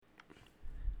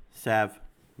Sav,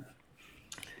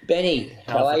 Benny,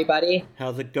 how how's are it? you, buddy?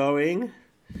 How's it going?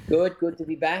 Good to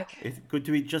be back. It's good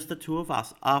to be just the two of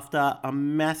us after a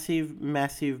massive,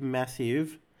 massive,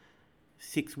 massive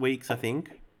 6 weeks. I think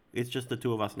it's just the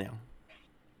two of us now.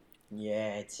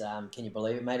 Yeah, it's can you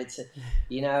believe it, mate?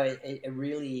 It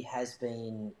really has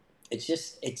been. It's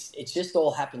just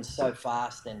all happened so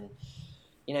fast, and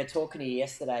talking to you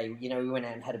yesterday, we went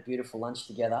out and had a beautiful lunch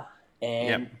together,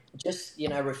 Yep. and just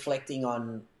reflecting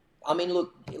on. I mean,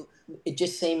 look, it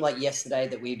just seemed like yesterday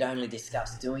that we'd only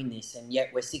discussed doing this, and yet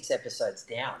we're 6 episodes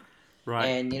down. Right.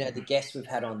 And the guests we've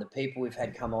had on, the people we've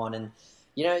had come on, and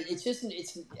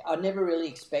it's I never really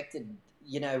expected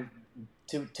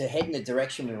to head in the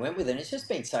direction we went with it. And it's just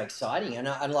been so exciting, and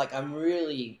I'm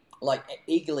really like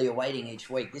eagerly awaiting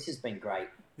each week. This has been great.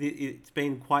 It's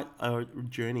been quite a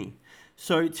journey.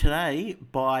 So today,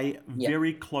 by Yeah.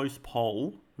 very close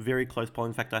poll.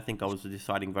 In fact, I think I was the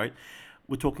deciding vote.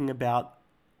 We're talking about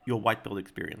your white belt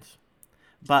experience.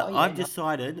 Oh But yeah. I've No.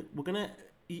 decided we're gonna.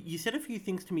 You said a few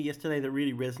things to me yesterday that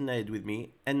really resonated with me,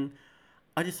 and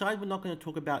I decided we're not going to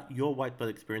talk about your white belt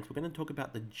experience. We're going to talk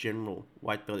about the general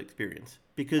white belt experience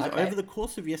because over Okay. the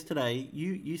course of yesterday,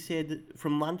 you said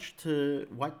from lunch to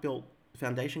white belt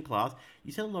foundation class,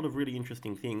 you said a lot of really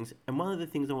interesting things, and one of the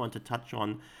things I wanted to touch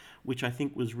on, which I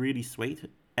think was really sweet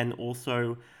and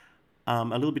also a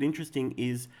little bit interesting,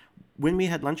 is when we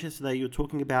had lunch yesterday, you were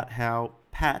talking about how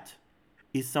Pat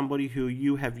is somebody who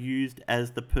you have used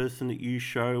as the person that you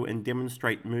show and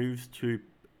demonstrate moves to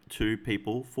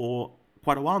people for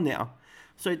quite a while now.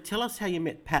 So tell us how you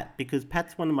met Pat, because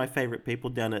Pat's one of my favourite people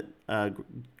down at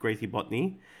Gracie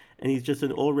Botany, and he's just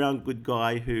an all-round good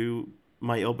guy who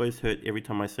my elbows hurt every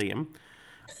time I see him.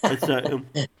 It's Yours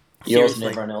and seriously,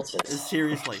 everyone else's.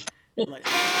 seriously, like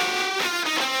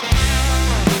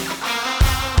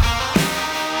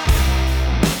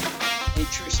Yeah,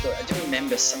 true story. I do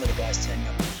remember some of the guys turning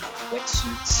up in half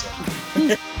wetsuits.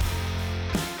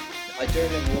 I do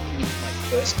remember walking into my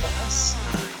first class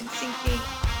and thinking,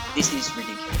 this is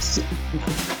ridiculous.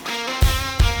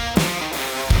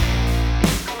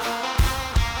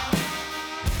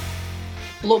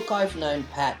 Look, I've known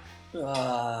Pat.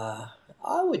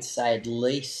 I would say at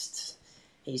least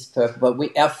he's perfect. But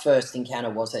our first encounter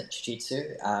was at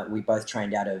Jiu-Jitsu. We both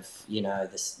trained out of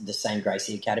the same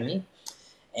Gracie Academy,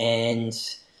 and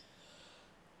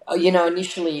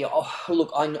initially,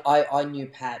 look, I knew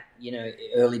Pat.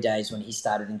 Early days when he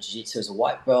started in Jiu-Jitsu as a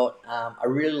white belt. I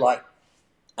really like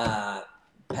Pat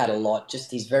a lot.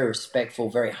 Just he's very respectful,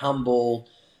 very humble.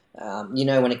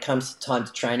 When it comes to time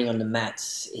to training on the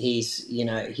mats, he's.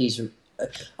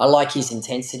 I like his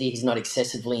intensity. He's not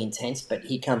excessively intense, but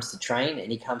he comes to train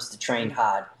and he comes to train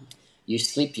hard. You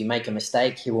slip, you make a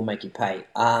mistake, he will make you pay.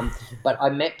 But I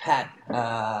met Pat.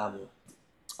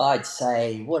 I'd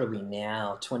say, what are we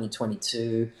now?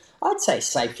 2022. I'd say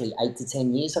safely 8 to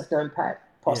 10 years. I've known Pat,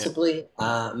 yeah, possibly,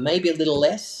 maybe a little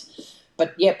less.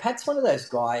 But yeah, Pat's one of those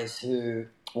guys who,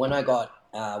 when I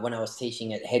was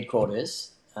teaching at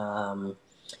headquarters, look,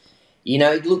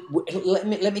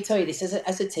 let me tell you this.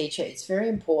 As a teacher, it's very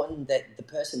important that the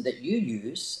person that you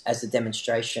use as a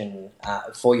demonstration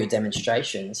for your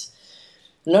demonstrations,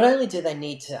 not only do they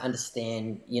need to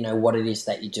understand, what it is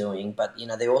that you're doing, but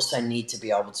they also need to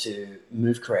be able to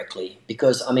move correctly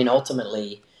because I mean,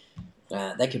 ultimately,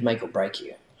 they could make or break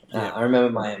you. yeah. I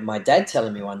remember my dad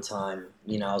telling me one time,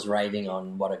 I was raving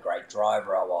on what a great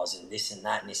driver I was and this and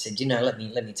that, and he said, let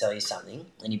me tell you something,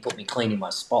 and he put me clean in my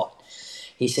spot.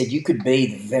 He said, you could be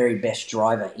the very best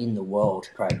driver in the world,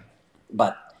 Craig,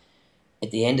 but at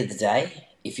the end of the day,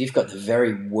 if you've got the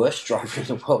very worst driver in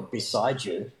the world beside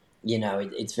you,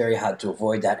 it's very hard to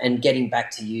avoid that. And getting back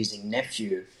to using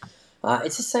nephew,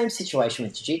 it's the same situation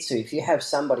with jiu-jitsu. If you have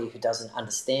somebody who doesn't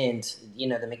understand,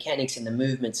 the mechanics and the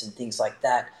movements and things like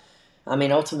that, I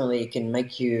mean, ultimately it can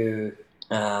make you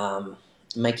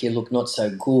look not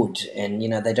so good, and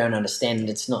they don't understand. And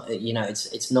it's not,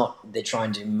 it's not they're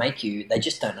trying to make you. They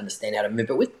just don't understand how to move.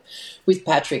 But with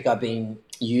Patrick, I've been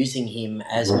using him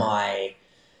as my,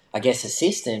 I guess,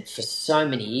 assistant for so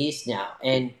many years now,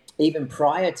 and even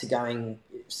prior to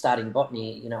starting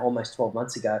botany, almost 12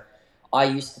 months ago, I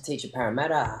used to teach at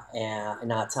Parramatta in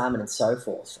Artarmon and so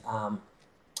forth.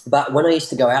 But when I used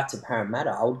to go out to Parramatta,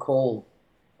 I'd call,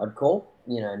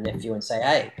 nephew and say,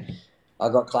 hey, I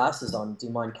got classes on. Do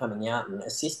you mind coming out and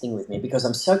assisting with me? Because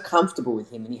I'm so comfortable with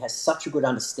him, and he has such a good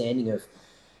understanding of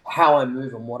how I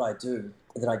move and what I do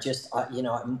that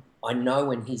I know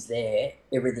when he's there,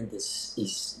 everything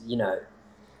is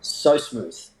so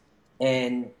smooth,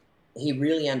 and he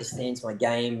really understands my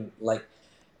game. Like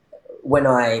when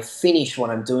I finish what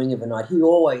I'm doing of a night, he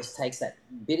always takes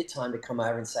bit of time to come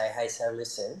over and say, hey, so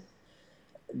listen,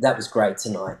 that was great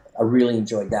tonight. I really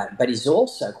enjoyed that. But he's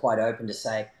also quite open to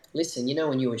say, listen,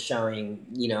 when you were showing,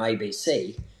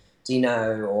 ABC, do you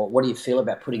know, or what do you feel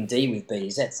about putting D with B?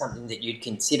 Is that something that you'd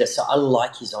consider? So I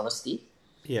like his honesty.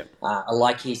 Yeah. I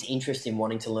like his interest in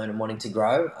wanting to learn and wanting to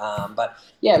grow. But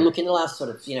yeah, look, in the last sort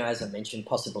of, as I mentioned,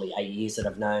 possibly 8 years that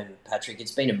I've known Patrick,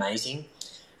 it's been amazing.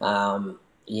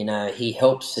 He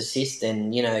helps assist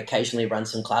and, occasionally run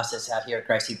some classes out here at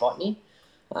Gracie Botany.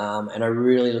 And I'm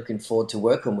really looking forward to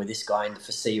working with this guy in the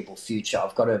foreseeable future.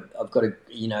 I've got a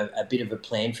a bit of a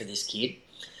plan for this kid.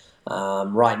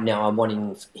 Right now, I'm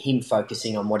wanting him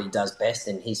focusing on what he does best,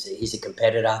 and he's a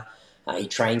competitor. He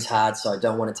trains hard, so I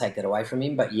don't want to take that away from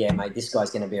him. But yeah, mate, this guy's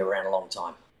going to be around a long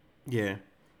time. Yeah,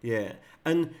 yeah.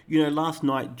 And, last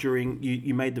night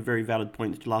you made the very valid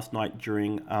point that last night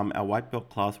during our white belt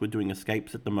class, we're doing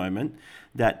escapes at the moment,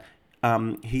 that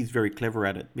he's very clever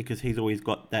at it because he's always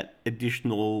got that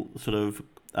additional sort of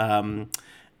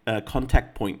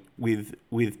contact point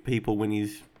with people when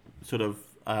he's sort of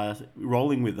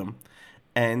rolling with them.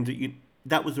 And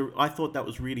I thought that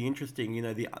was really interesting.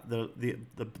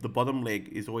 The bottom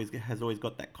leg has always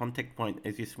got that contact point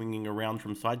as you're swinging around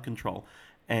from side control,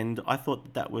 and I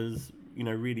thought that was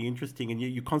really interesting. And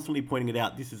you're constantly pointing it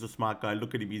out. This is a smart guy.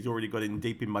 Look at him. He's already got in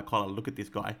deep in my collar. Look at this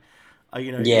guy.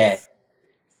 Yeah,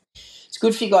 it's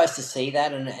good for you guys to see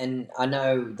that, and I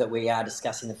know that we are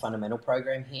discussing the fundamental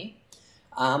program here.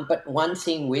 But one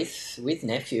thing with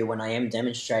nephew, when I am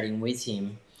demonstrating with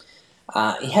him,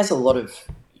 he has a lot of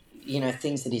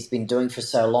things that he's been doing for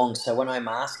so long. So when I'm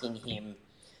asking him,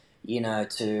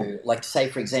 to, like, say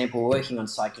for example, we're working on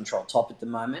side control top at the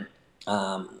moment.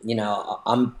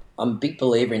 I'm a big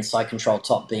believer in side control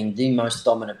top being the most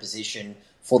dominant position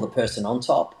for the person on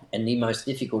top and the most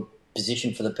difficult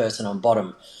position for the person on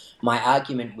bottom. My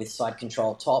argument with side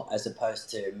control top as opposed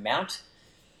to mount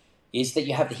is that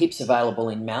you have the hips available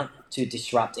in mount to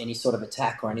disrupt any sort of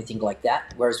attack or anything like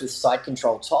that. Whereas with side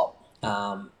control top,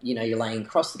 you're laying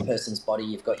across the person's body,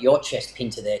 you've got your chest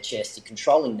pinned to their chest, you're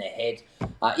controlling their head.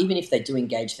 Even if they do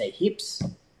engage their hips,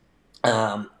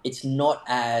 it's not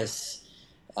as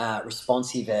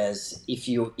responsive as if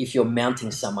you're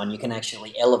mounting someone. You can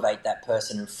actually elevate that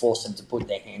person and force them to put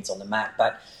their hands on the mat.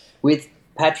 But with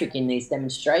Patrick in these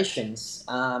demonstrations,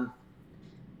 I'm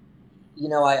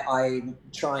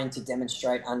trying to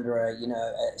demonstrate under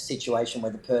a situation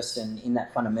where the person in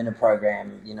that fundamental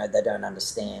program, they don't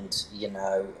understand,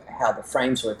 how the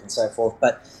frames work and so forth.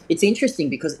 But it's interesting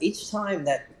because each time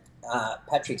that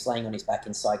Patrick's laying on his back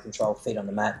in side control, feet on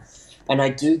the mat, and I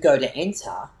do go to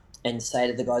enter and say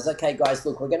to the guys, okay, guys,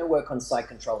 look, we're going to work on side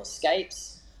control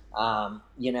escapes.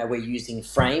 We're using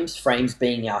frames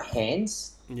being our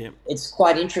hands. Yeah. It's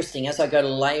quite interesting. As I go to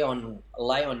lay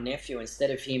on nephew,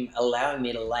 instead of him allowing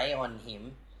me to lay on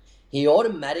him, he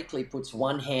automatically puts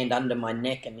one hand under my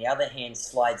neck and the other hand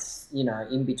slides,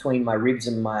 in between my ribs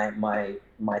and my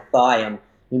thigh, and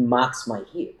he marks my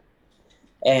hip.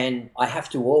 And I have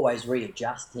to always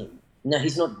readjust him. Now,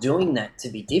 he's not doing that to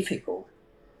be difficult.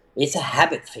 It's a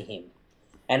habit for him.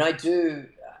 And I do,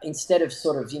 instead of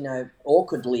sort of,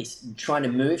 awkwardly trying to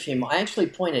move him, I actually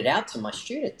point it out to my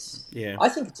students. Yeah. I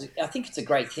think it's a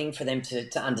great thing for them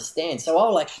to understand. So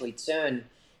I'll actually turn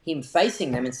him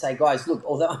facing them and say, guys, look,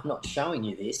 although I'm not showing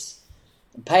you this,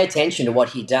 pay attention to what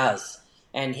he does.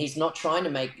 And he's not trying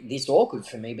to make this awkward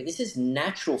for me, but this is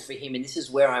natural for him, and this is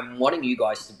where I'm wanting you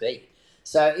guys to be.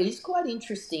 So it is quite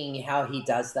interesting how he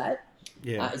does that.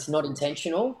 Yeah. It's not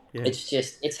intentional. Yeah. It's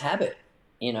habit.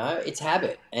 It's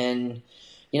habit. And,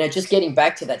 just getting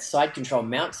back to that side control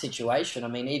mount situation, I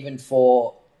mean, even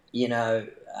for,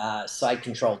 side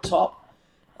control top,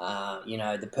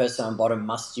 the person on bottom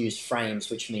must use frames,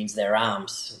 which means their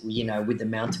arms, with the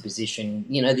mounted position,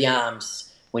 the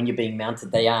arms, when you're being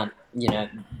mounted, they aren't,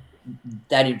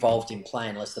 that involved in play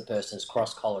unless the person's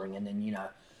cross-collaring, and then,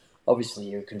 obviously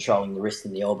you're controlling the wrist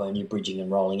and the elbow and you're bridging and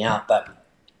rolling out. But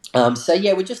so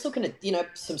yeah, we're just looking at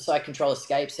some side control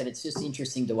escapes, and it's just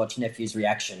interesting to watch nephew's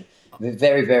reaction. We're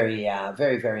very, very,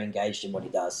 very, very engaged in what he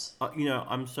does.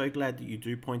 I'm so glad that you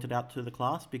do point it out to the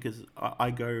class, because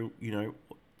I go,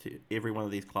 to every one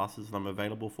of these classes that I'm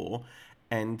available for,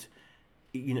 and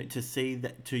to see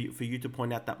that, for you to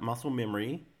point out that muscle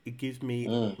memory, it gives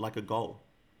me like a goal.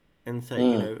 And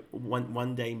so,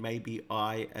 one day maybe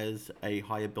I, as a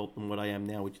higher belt than what I am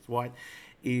now, which is white,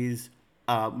 is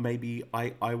maybe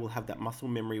I will have that muscle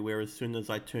memory where as soon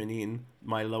as I turn in,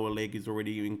 my lower leg is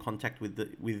already in contact with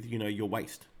your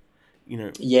waist.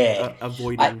 Yeah,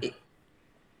 avoiding.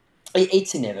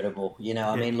 it's inevitable. I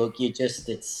Yeah. mean, look,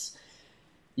 it's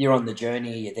you're on the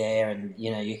journey, you're there, and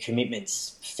your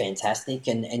commitment's fantastic.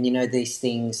 And these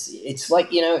things, it's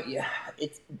like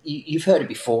you've heard it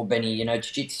before, Benny.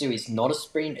 Jiu-jitsu is not a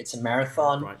sprint; it's a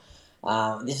marathon.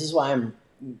 Right. This is why I'm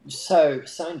so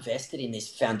invested in this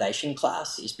foundation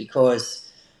class, is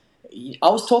because I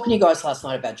was talking to you guys last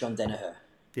night about John Danaher,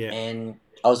 Yeah. and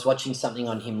I was watching something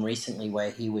on him recently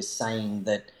where he was saying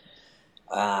that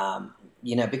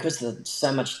because there's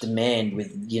so much demand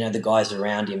with the guys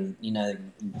around him,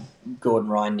 Gordon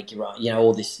Ryan, Nicky Ryan,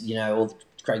 all this, all the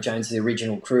Craig Jones, the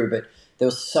original crew, but there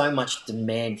was so much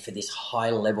demand for this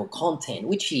high level content,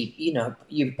 which I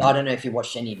don't know if you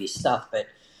watched any of his stuff, but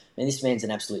this man's an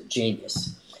absolute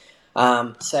genius.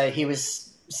 So he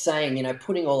was saying,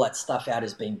 putting all that stuff out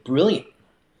has been brilliant.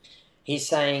 He's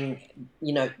saying,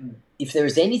 if there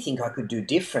was anything I could do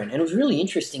different, and it was really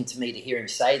interesting to me to hear him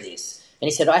say this. And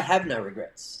he said, I have no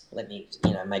regrets. Let me,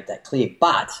 make that clear.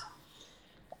 But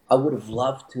I would have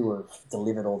loved to have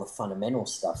delivered all the fundamental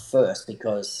stuff first,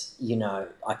 because,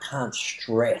 I can't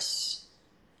stress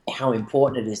how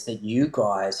important it is that you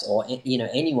guys, or,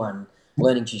 anyone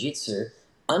learning jiu-jitsu,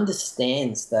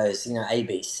 understands those,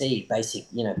 ABC, basic,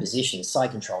 positions,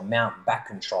 side control, mount, back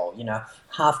control,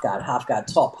 half guard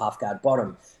top, half guard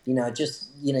bottom, just,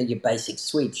 your basic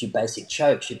sweeps, your basic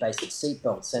chokes, your basic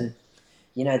seatbelts. And,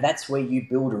 that's where you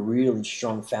build a really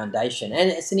strong foundation. And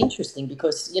it's an interesting,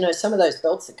 because, some of those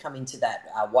belts that come into that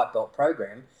white belt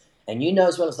program, and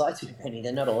as well as I do, Penny,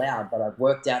 they're not allowed, but I've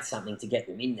worked out something to get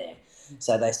them in there.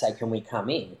 So they say, can we come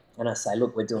in? And I say,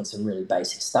 look, we're doing some really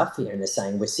basic stuff here. And they're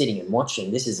saying, we're sitting and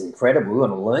watching. This is incredible. We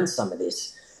want to learn some of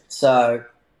this. So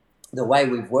the way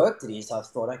we've worked it is, I've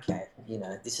thought, okay,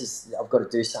 I've got to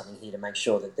do something here to make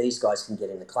sure that these guys can get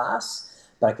in the class,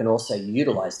 but I can also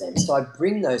utilize them. So I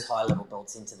bring those high level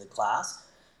belts into the class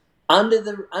under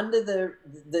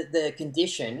the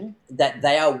condition that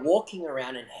they are walking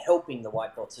around and helping the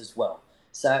white belts as well.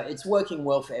 So it's working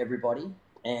well for everybody.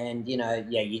 And, you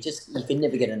can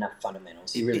never get enough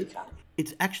fundamentals. You really can't.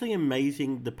 It's actually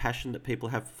amazing the passion that people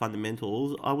have for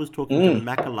fundamentals. I was talking to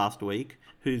Macca last week,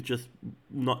 who's just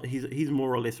not, he's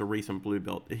more or less a recent blue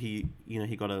belt. He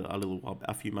got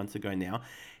a few months ago now.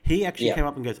 He actually came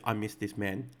up and goes, I miss this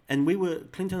man. And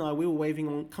Clinton and I, we were waving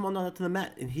on, come on onto the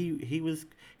mat. And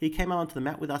he came out onto the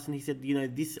mat with us and he said,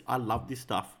 I love this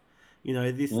stuff.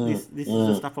 This is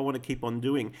the stuff I want to keep on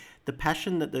doing. The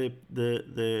passion that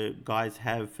the guys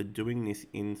have for doing this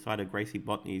inside of Gracie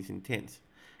Botany is intense.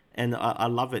 And I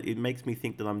love it. It makes me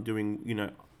think that I'm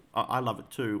doing, I love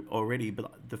it too already,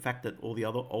 but the fact that all the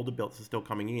other older belts are still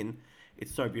coming in,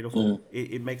 it's so beautiful.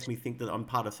 It makes me think that I'm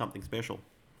part of something special.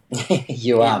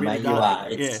 You are, really, mate,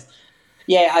 does. you are.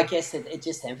 Yeah, I guess it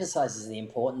just emphasises the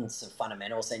importance of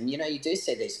fundamentals. And, you do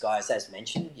see these guys, as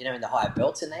mentioned, in the higher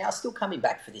belts, and they are still coming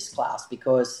back for this class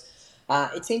because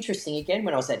it's interesting. Again,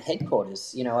 when I was at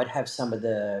headquarters, I'd have some of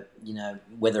the,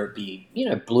 whether it be,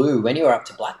 blue, anywhere up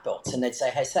to black belts, and they'd say,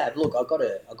 hey, Sab, look, I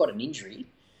got an injury.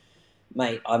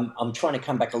 Mate, I'm trying to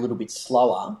come back a little bit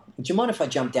slower. Do you mind if I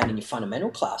jump down in your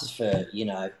fundamental class for,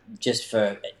 just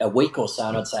for a week or so?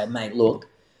 And I'd say, mate, look,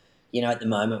 at the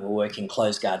moment we're working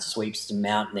closed guard sweeps to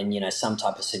mount, and then, some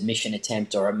type of submission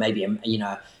attempt, or maybe,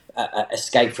 a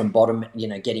escape from bottom,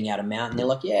 getting out of mount. And they're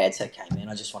like, yeah, it's okay, man.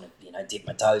 I just want to, dip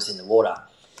my toes in the water.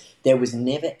 There was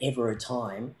never, ever a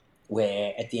time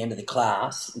where at the end of the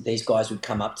class, these guys would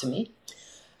come up to me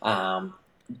and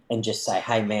just say,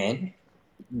 hey, man,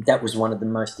 that was one of the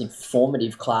most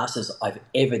informative classes I've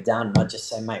ever done. And I'd just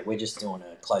say, mate, we're just doing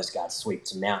a closed guard sweep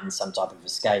to mount and some type of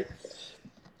escape.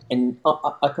 And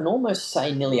I can almost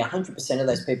say nearly 100% of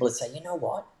those people would say, you know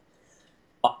what?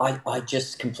 I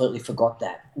just completely forgot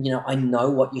that. I know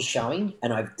what you're showing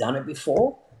and I've done it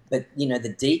before, but,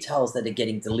 the details that are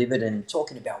getting delivered and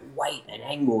talking about weight and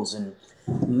angles, and,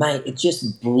 mate, it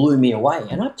just blew me away.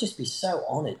 And I'd just be so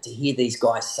honoured to hear these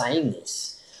guys saying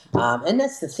this. And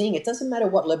that's the thing. It doesn't matter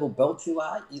what level belt you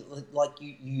are.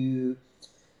 You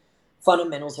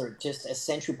fundamentals are just a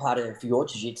central part of your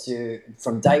jiu-jitsu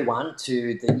from day one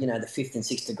to the, the 5th and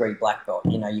 6th degree black belt.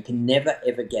 You can never,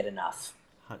 ever get enough.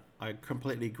 I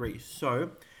completely agree.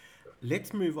 So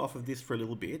let's move off of this for a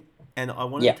little bit. And I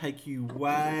want to take you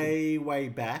way, way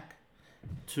back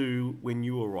to when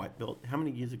you were white belt. How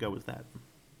many years ago was that?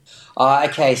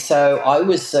 Okay, so I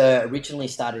was originally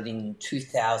started in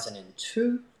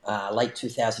 2002. Late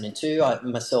 2002,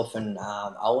 myself and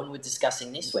Owen were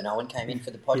discussing this when Owen came in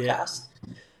for the podcast.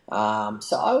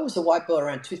 So I was a white belt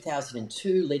around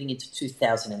 2002, leading into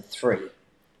 2003.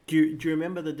 Do you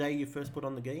remember the day you first put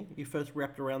on the gi? You first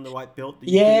wrapped around the white belt? Could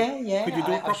you do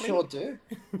it properly? I sure do.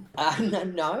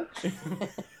 No.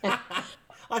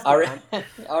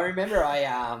 I remember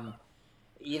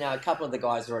a couple of the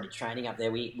guys were already training up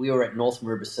there. We were at North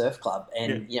Maroubra Surf Club, Yeah.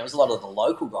 and it was a lot of the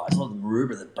local guys, a lot of the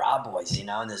Maroubra, the Bra boys, and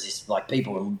there's this like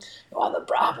people, the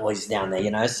Bra boys down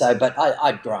there. So, but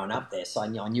I'd grown up there, so I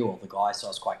knew all the guys, so I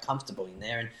was quite comfortable in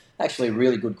there, and actually a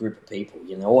really good group of people,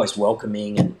 always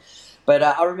welcoming. But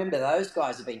I remember those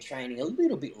guys have been training a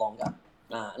little bit longer.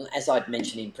 As I'd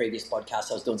mentioned in previous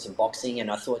podcasts, I was doing some boxing, and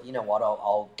I thought, you know what,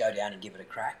 I'll go down and give it a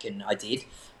crack, and I did.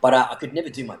 But I could never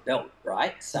do my belt,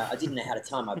 right? So I didn't know how to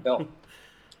tie my belt.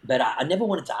 But I never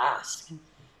wanted to ask.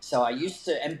 So I used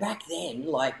to, and back then,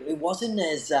 like, it wasn't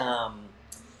as,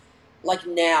 like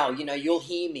now, you'll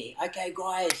hear me, okay,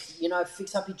 guys,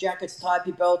 fix up your jackets, tie up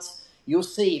your belts. You'll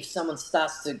see if someone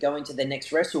starts to go into their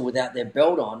next wrestle without their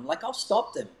belt on, like, I'll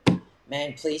stop them.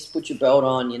 Man, please put your belt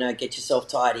on, get yourself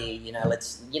tidy,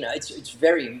 let's, it's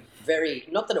very, very,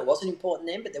 not that it wasn't important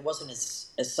then, but there wasn't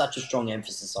as such a strong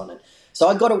emphasis on it. So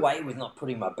I got away with not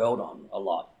putting my belt on a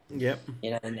lot. Yep.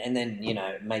 And then,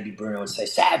 maybe Bruno would say,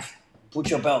 Sav, put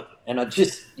your belt. And I'd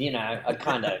just, I'd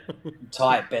kind of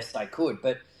tie it best I could.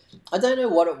 But I don't know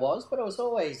what it was, but I was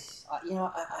always, I don't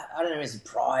know, as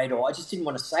pride, or I just didn't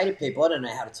want to say to people, I don't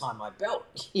know how to tie my belt,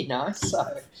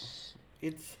 so.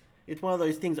 It's one of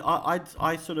those things.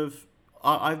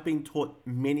 I've been taught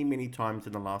many, many times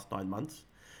in the last 9 months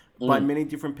by many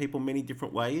different people, many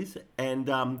different ways.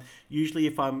 And usually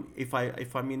if I'm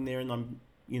in there and I'm,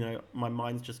 my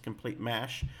mind's just complete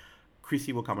mash,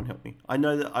 Chrissy will come and help me. I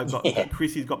know that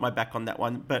Chrissy's got my back on that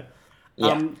one. But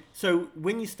so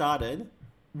when you started,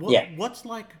 what's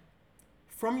like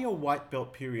from your white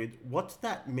belt period? What's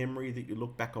that memory that you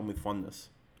look back on with fondness?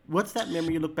 What's that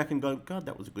memory you look back and go, God,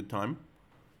 that was a good time?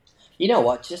 You know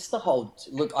what? Just the whole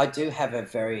look. I do have a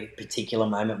very particular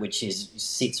moment which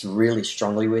sits really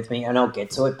strongly with me, and I'll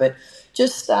get to it. But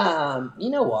just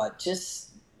just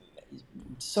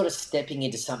sort of stepping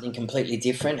into something completely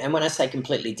different. And when I say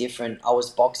completely different, I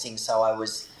was boxing, so I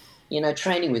was,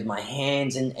 training with my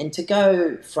hands, and to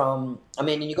go from. I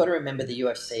mean, you got to remember the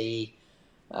UFC.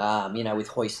 With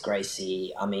Hoist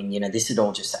Gracie, this had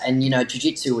all just, and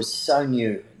jiu-jitsu was so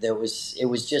new. It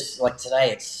was just like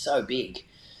today. It's so big.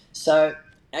 So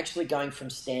actually going from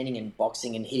standing and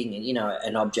boxing and hitting,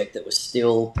 an object that was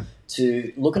still,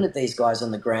 to looking at these guys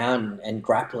on the ground and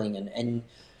grappling and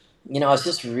I was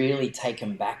just really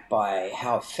taken back by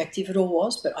how effective it all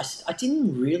was. But I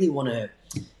didn't really want to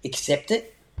accept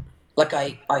it. Like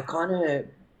I kind of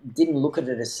didn't look at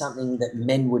it as something that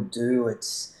men would do.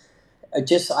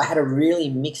 I had a really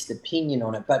mixed opinion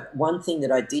on it. But one thing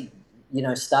that I did,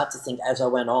 start to think as I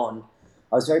went on,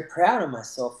 I was very proud of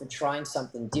myself for trying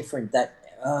something different that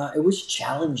it was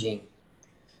challenging.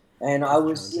 And I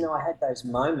was, I had those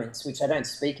moments, which I don't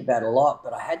speak about a lot,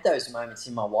 but I had those moments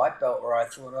in my white belt where I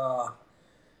thought,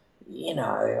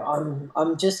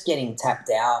 I'm just getting tapped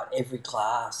out every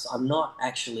class. I'm not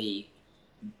actually,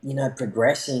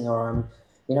 progressing, or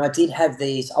I did have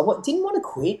these, didn't want to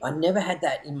quit. I never had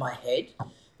that in my head,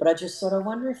 but I just thought, I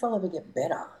wonder if I'll ever get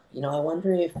better. I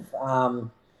wonder if,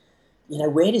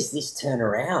 where does this turn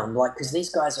around? Like, because these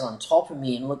guys are on top of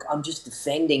me, and look, I'm just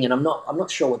defending, and I'm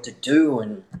not sure what to do,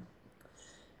 and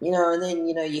and then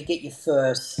you get your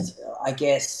first. I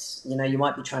guess you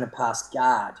might be trying to pass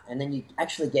guard, and then you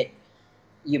actually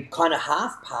you kind of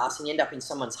half pass, and you end up in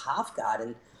someone's half guard.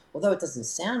 And although it doesn't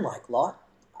sound like a lot,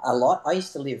 I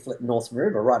used to live at North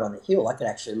Maroubra, right on the hill. I could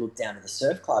actually look down to the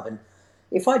surf club, and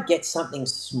if I'd get something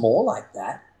small like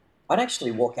that, I'd actually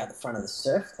walk out the front of the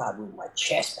surf club with my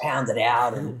chest pounded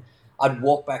out, and I'd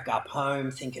walk back up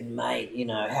home thinking, mate,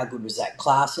 how good was that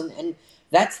class? And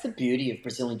that's the beauty of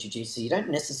Brazilian Jiu-Jitsu. You don't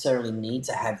necessarily need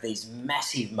to have these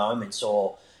massive moments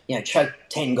or, choke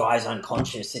 10 guys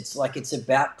unconscious. It's like, it's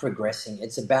about progressing.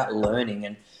 It's about learning.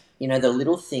 And, the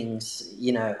little things,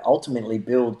 ultimately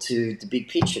build to the big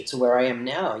picture, to where I am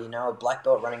now, a black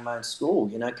belt running my own school,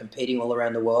 competing all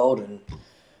around the world, and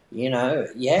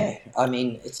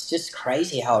it's just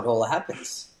crazy how it all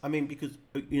happens. I mean, because,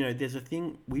 there's a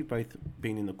thing, we've both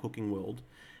been in the cooking world,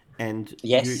 and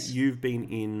yes. you've been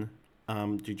in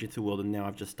jiu-jitsu world, and now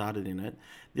I've just started in it.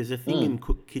 There's a thing in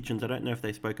kitchens, I don't know if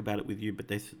they spoke about it with you,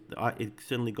 but it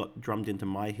certainly got drummed into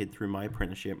my head through my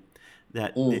apprenticeship,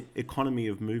 that the economy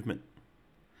of movement.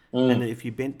 And that if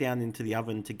you bent down into the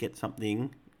oven to get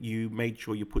something, you made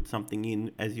sure you put something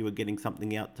in as you were getting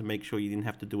something out, to make sure you didn't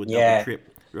have to do a double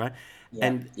trip, right? Yeah.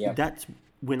 And that's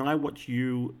when I watch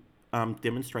you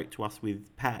demonstrate to us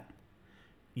with Pat.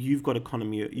 You've got an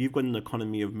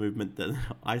economy of movement that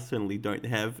I certainly don't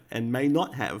have, and may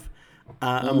not have,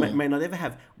 may not ever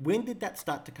have. When did that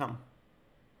start to come?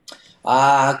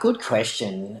 Good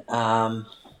question.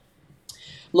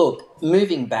 Look,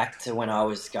 moving back to when I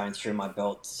was going through my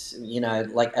belts,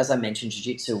 like as I mentioned,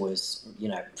 jiu-jitsu was,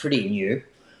 pretty new.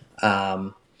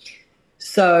 Um,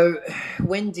 so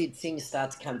when did things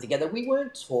start to come together? We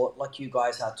weren't taught like you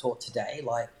guys are taught today.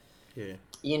 Like,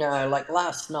 Yeah. like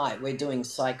last night we're doing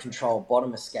side control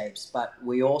bottom escapes, but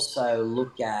we also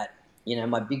look at,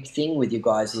 my big thing with you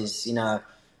guys is,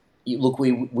 look,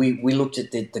 we looked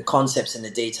at the concepts and the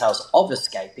details of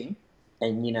escaping,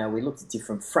 and we looked at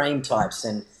different frame types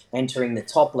and entering the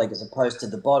top leg as opposed to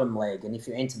the bottom leg. And if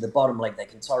you enter the bottom leg, they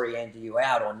can toriander you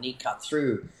out or knee cut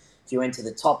through. If you enter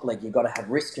the top leg, you've got to have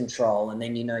wrist control, and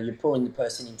then you're pulling the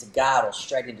person into guard or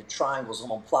straight into triangles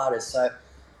or platters. So,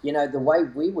 the way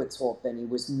we were taught, Benny,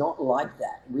 was not like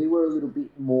that. We were a little bit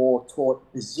more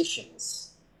taught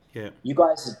positions. Yeah. You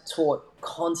guys are taught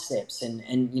concepts and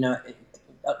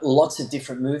lots of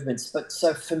different movements. But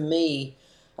so for me,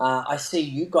 I see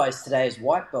you guys today as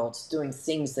white belts doing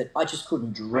things that I just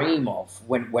couldn't dream of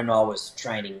when I was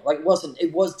training. Like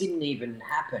didn't even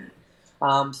happen.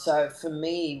 So for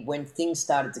me, when things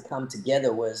started to come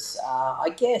together was, I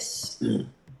guess,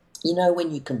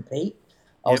 when you compete,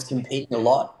 I was Yep. competing a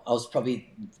lot. I was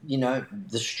probably,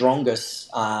 the strongest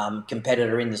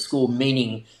competitor in the school,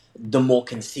 meaning the more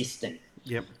consistent.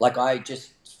 Yep. Like I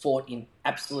just fought in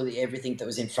absolutely everything that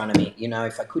was in front of me.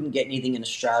 If I couldn't get anything in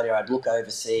Australia, I'd look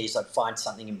overseas, I'd find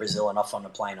something in Brazil, and off on a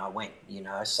plane I went,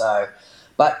 So,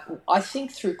 but I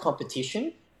think through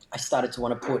competition, I started to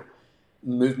want to put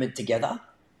movement together.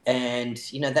 And,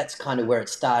 that's kind of where it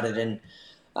started. And,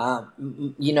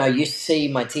 you see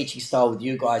my teaching style with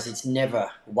you guys, it's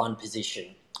never one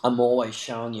position. I'm always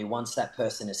showing you once that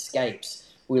person escapes,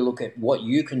 we look at what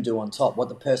you can do on top, what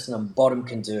the person on bottom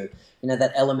can do.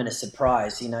 That element of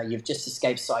surprise. You've just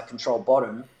escaped side control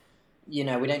bottom. We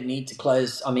don't need to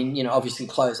close. I mean, obviously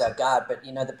close our guard, but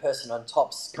the person on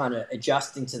top's kind of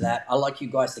adjusting to that. I like you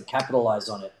guys to capitalize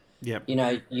on it. Yep.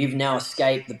 You've now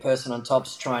escaped. The person on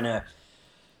top's trying to,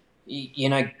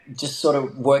 just sort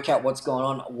of work out what's going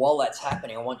on. While that's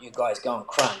happening, I want you guys going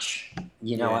crunch.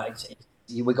 Yeah.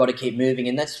 We got to keep moving,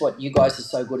 and that's what you guys are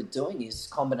so good at doing is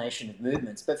combination of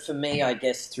movements. But for me, I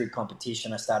guess through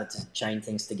competition, I started to chain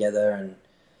things together, and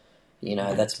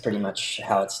that's pretty much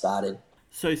how it started.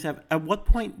 So, Sav, at what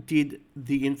point did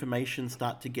the information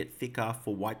start to get thicker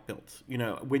for white belts?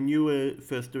 When you were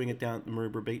first doing it down at the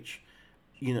Maroubra Beach,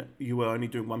 you were only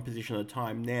doing one position at a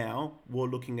time. Now we're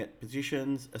looking at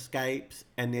positions, escapes,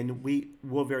 and then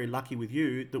we're very lucky with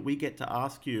you that we get to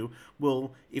ask you,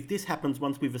 well, if this happens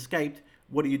once we've escaped,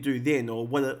 what do you do then? Or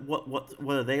what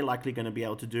are they likely going to be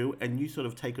able to do? And you sort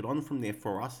of take it on from there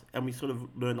for us, and we sort of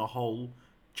learn a whole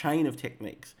chain of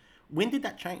techniques. When did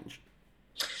that change?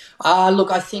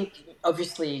 Look, I think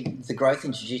obviously the growth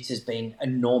in jiu-jitsu has been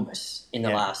enormous in the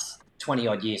Yeah. last 20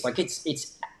 odd years. Like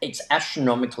it's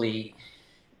astronomically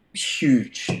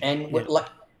huge. And Yeah. like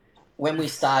when we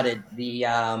started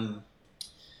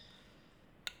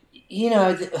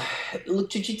look,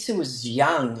 jiu-jitsu was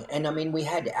young, and I mean we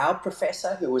had our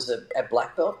professor who was a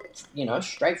black belt,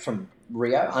 straight from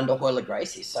Rio under Hoyle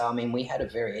Gracie. So I mean we had a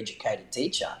very educated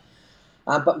teacher,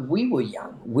 but we were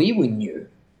young, we were new,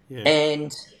 Yeah.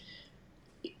 and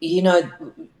you know,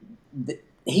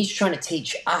 he's trying to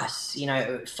teach us,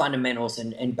 fundamentals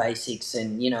and basics.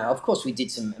 And, of course we did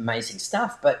some amazing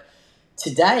stuff, but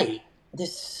today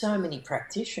there's so many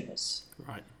practitioners.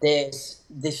 Right. There's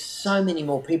so many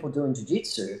more people doing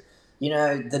jiu-jitsu.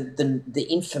 The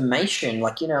information,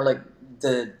 like,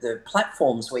 the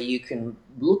platforms where you can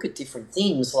look at different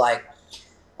things, like,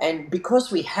 and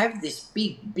because we have this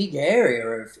big area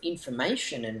of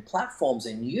information and platforms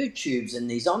and YouTubes and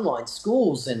these online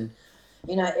schools, and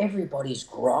everybody's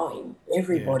growing, Yeah.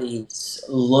 everybody's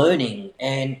learning.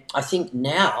 And I think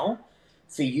now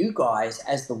for you guys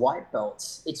as the white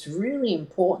belts, it's really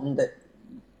important that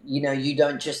you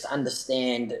don't just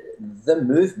understand the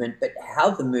movement, but how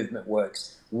the movement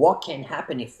works. What can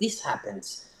happen if this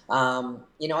happens?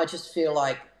 I just feel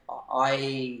like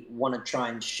I want to try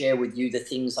and share with you the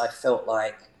things I felt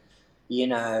like,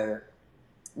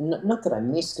 not that I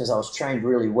missed because I was trained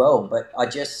really well, but I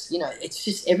just, it's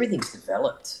just everything's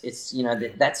developed. It's,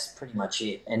 that's pretty much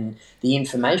it. And the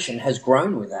information has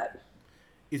grown with that.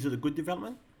 Is it a good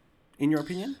development, in your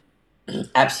opinion?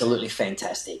 Absolutely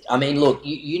fantastic. I mean, look,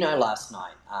 last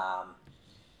night,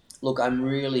 look, I'm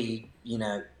really,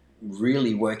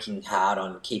 really working hard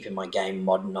on keeping my game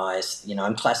modernized.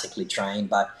 I'm classically trained,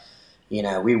 but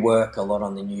we work a lot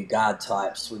on the new guard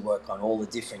types. We work on all the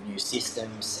different new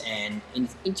systems. And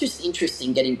it's just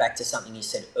interesting getting back to something you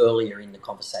said earlier in the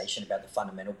conversation about the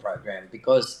fundamental program,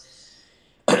 because,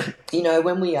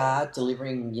 when we are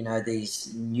delivering,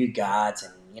 these new guards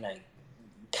and,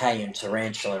 K and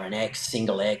tarantula and X,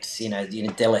 single X, De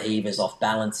La Riva's off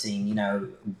balancing,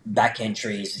 back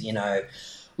entries,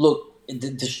 Look,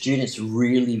 the students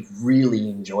really, really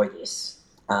enjoy this.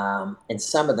 And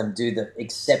some of them do that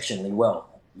exceptionally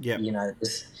well. Yeah.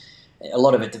 A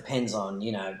lot of it depends on,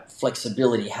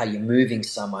 flexibility, how you're moving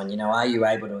someone, are you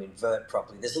able to invert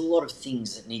properly? There's a lot of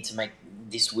things that need to make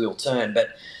this wheel turn. But,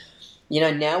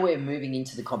 now we're moving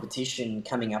into the competition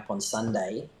coming up on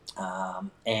Sunday.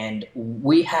 And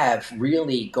we have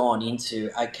really gone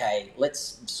into, okay,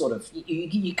 let's sort of,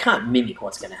 you can't mimic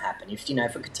what's going to happen. If I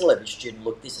could tell every student,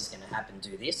 look, this is going to happen,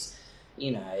 do this,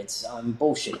 it's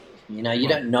bullshit. You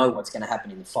don't know what's going to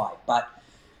happen in the fight. But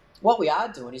what we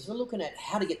are doing is we're looking at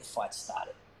how to get the fight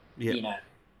started. Yeah.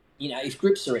 If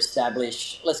grips are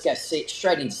established, let's go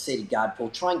straight into seated guard pull,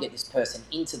 try and get this person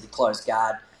into the closed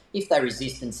guard. If they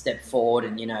resist and step forward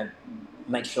and,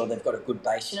 make sure they've got a good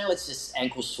base, let's just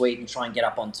ankle sweep and try and get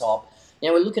up on top.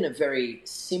 We're looking at very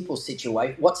simple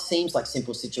what seems like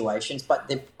simple situations, but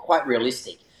they're quite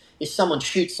realistic. If someone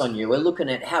shoots on you, we're looking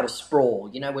at how to sprawl.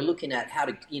 We're looking at how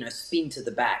to, spin to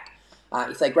the back.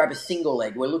 If they grab a single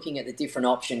leg, we're looking at the different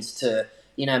options to,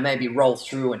 maybe roll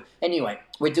through. And anyway,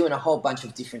 we're doing a whole bunch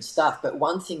of different stuff. But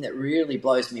one thing that really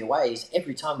blows me away is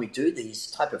every time we do these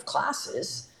type of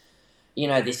classes,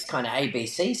 this kind of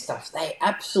ABC stuff, they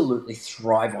absolutely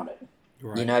thrive on it.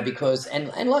 Right. Because,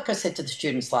 and like I said to the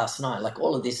students last night, like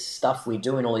all of this stuff we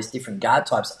do and all these different guard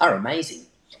types are amazing.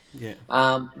 Yeah.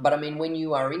 But I mean, when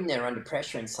you are in there under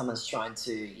pressure and someone's trying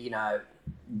to,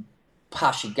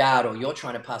 pass your guard or you're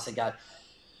trying to pass a guard,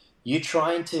 you're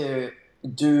trying to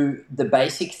do the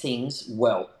basic things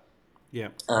well. Yeah.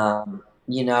 And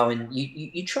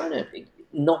you're trying to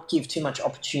not give too much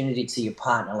opportunity to your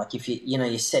partner. Like if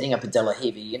you're setting up a De La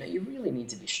Riva, you really need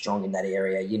to be strong in that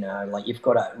area. Like you've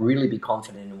got to really be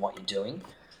confident in what you're doing.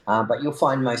 But you'll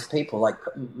find most people, like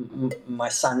my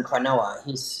son Kainoa,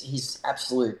 he's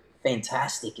absolute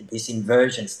fantastic at this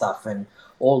inversion stuff and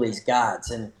all these guards.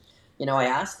 And I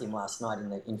asked him last night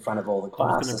in front of all the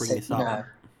class. I said, yeah,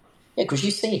 because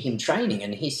you see him training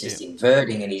and he's just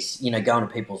inverting and he's, going to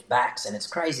people's backs and it's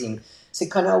crazy. And I said,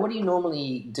 Kainoa, what do you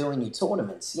normally do in your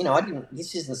tournaments?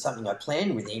 This isn't something I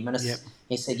planned with him. And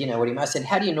he said, what do you, I said,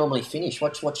 how do you normally finish?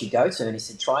 What you go to? And he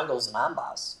said, triangles and arm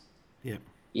bars. Yeah.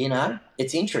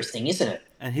 It's interesting, isn't it?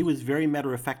 And he was very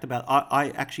matter of fact about.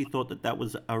 I actually thought that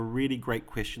was a really great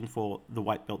question for the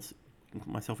white belts,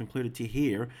 myself included, to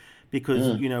hear,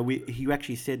 because he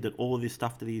actually said that all of this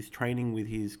stuff that he's training with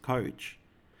his coach,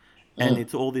 and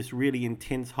it's all this really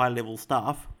intense high level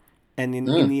stuff. And in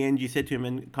the end, you said to him,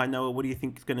 and Kainoa, what do you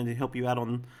think is going to help you out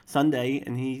on Sunday?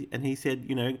 And he said,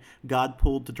 guard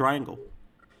pulled to triangle,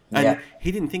 and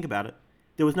he didn't think about it.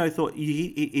 There was no thought.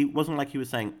 It wasn't like he was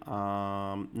saying,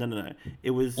 no.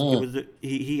 It was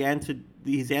he answered.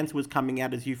 His answer was coming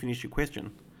out as you finished your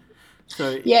question.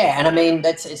 So yeah, and I mean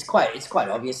it's quite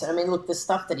obvious. And I mean, look, the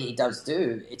stuff that he does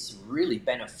do, it's really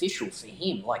beneficial for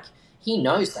him. Like he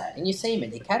knows that, and you see him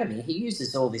at the academy. He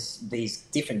uses all these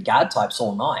different guard types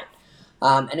all night.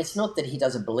 And it's not that he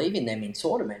doesn't believe in them in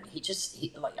tournament.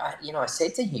 I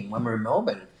said to him when we were in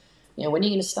Melbourne, when are you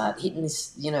going to start hitting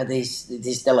this,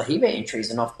 these De La Riva entries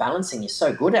and off balancing? You're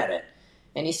so good at it.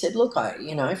 And he said, look,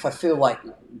 if I feel like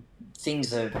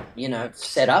things are,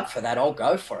 set up for that, I'll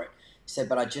go for it. He said,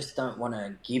 but I just don't want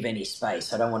to give any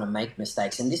space. I don't want to make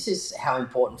mistakes. And this is how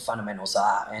important fundamentals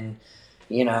are. And,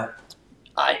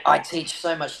 I teach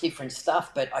so much different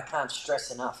stuff, but I can't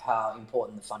stress enough how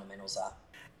important the fundamentals are.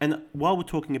 And while we're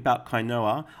talking about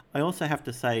Kainoa, I also have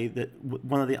to say that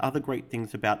one of the other great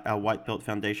things about our White Belt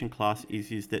Foundation class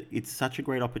is that it's such a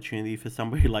great opportunity for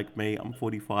somebody like me, I'm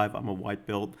 45, I'm a white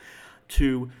belt,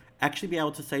 to actually be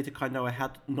able to say to Kainoa,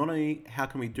 not only how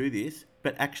can we do this,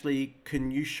 but actually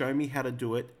can you show me how to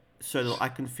do it so that I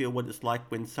can feel what it's like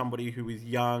when somebody who is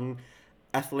young,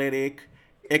 athletic,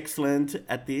 excellent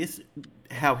at this,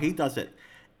 how he does it.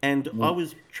 And I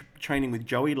was training with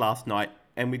Joey last night,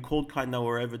 and we called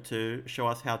Kainoa over to show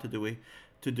us how to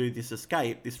do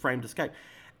this framed escape.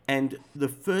 And the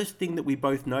first thing that we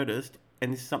both noticed,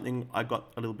 and this is something I got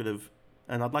a little bit of,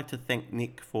 and I'd like to thank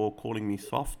Nick for calling me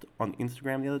soft on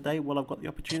Instagram the other day while I've got the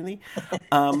opportunity.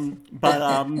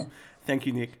 Thank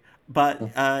you, Nick.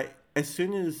 But as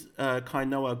soon as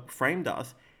Kainoa framed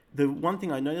us, the one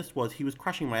thing I noticed was he was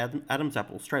crushing my Adam's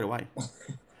apple straight away.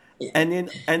 And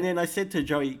then I said to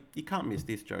Joey, you can't miss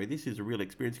this, Joey. This is a real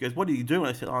experience. He goes, what did you do? And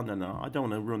I said, oh, no, I don't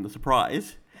want to ruin the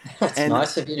surprise. That's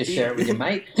nice of you to share it with your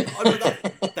mate.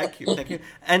 Thank you.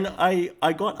 And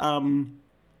I got, and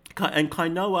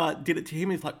Kainoa did it to him.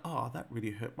 He's like, oh, that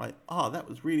really hurt that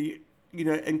was really,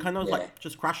 and Kainoa's like,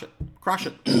 just crush it.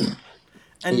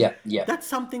 And Yeah, yeah. that's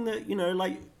something that,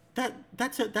 like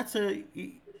that's a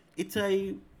it's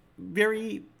a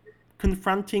very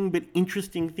confronting but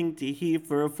interesting thing to hear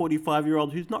for a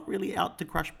 45-year-old who's not really out to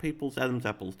crush people's Adam's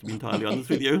apples, to be entirely honest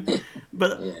with you.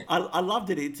 But Yeah. I loved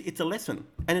it. It's a lesson,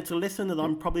 and it's a lesson that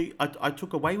I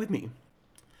took away with me.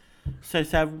 So,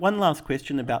 Sav, one last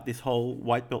question about this whole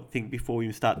white belt thing before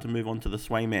we start to move on to the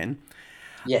sway man.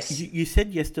 Yes. You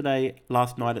said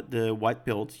last night at the white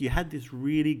belts, you had this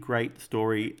really great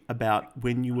story about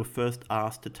when you were first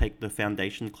asked to take the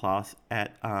foundation class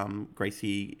at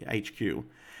Gracie HQ.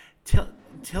 Tell,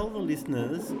 tell the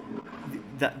listeners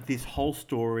that this whole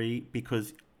story,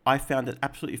 because I found it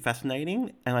absolutely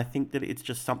fascinating, and I think that it's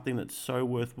just something that's so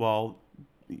worthwhile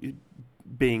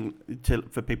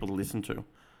for people to listen to.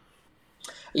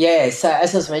 Yeah. So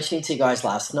as I was mentioning to you guys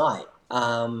last night,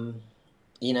 I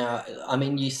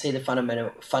mean, you see the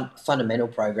fundamental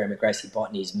program at Gracie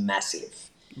Botany is massive.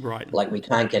 Right. Like we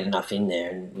can't get enough in there,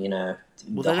 and Well,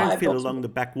 the they don't higher fit belts. along the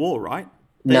back wall, right?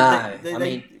 They, they, No, they, I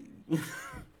they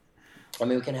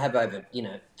mean, we can have over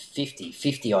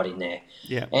 50 odd in there,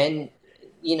 yeah. and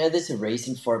there's a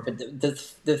reason for it. But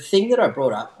the thing that I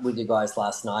brought up with you guys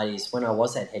last night is when I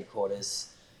was at headquarters.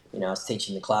 I was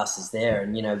teaching the classes there,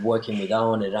 and working with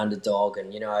Owen at Underdog,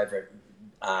 and over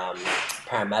at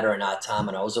Parramatta and Artarm,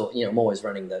 and I was I'm always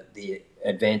running the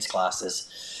advanced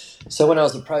classes. So when I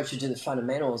was approached to do the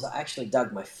fundamentals, I actually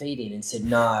dug my feet in and said,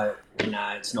 no,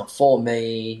 it's not for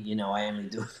me. I only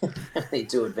do only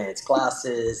do advanced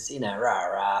classes.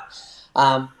 Rah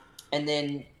rah. And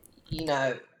then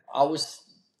I was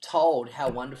told how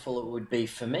wonderful it would be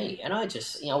for me, and I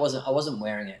just I wasn't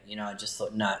wearing it. I just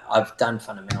thought, no, I've done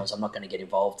fundamentals. I'm not going to get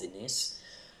involved in this.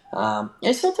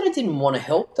 It's not that I didn't want to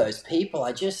help those people.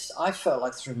 I felt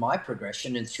like through my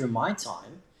progression and through my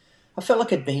time, I felt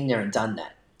like I'd been there and done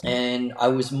that, and I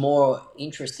was more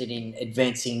interested in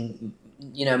advancing,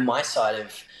 my side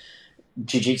of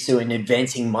jiu-jitsu and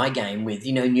advancing my game with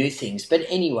new things. But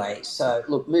anyway, so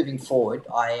look, moving forward,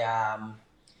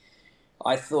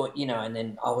 I thought, and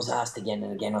then I was asked again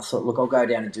and again. I thought, look, I'll go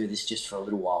down and do this just for a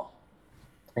little while.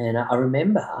 And I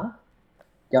remember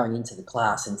going into the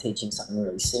class and teaching something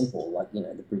really simple, like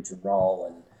the bridge and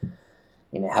roll,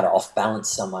 and how to off balance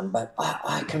someone. But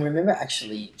I can remember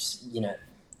actually,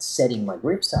 setting my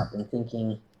grips up and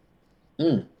thinking,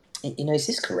 is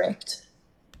this correct?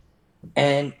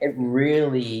 And it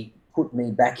really put me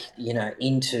back,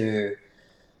 into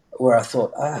where I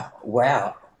thought, oh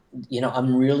wow,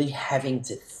 I'm really having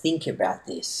to think about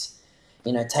this.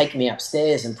 Take me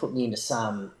upstairs and put me into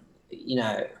some,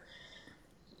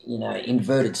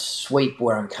 inverted sweep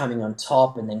where I'm coming on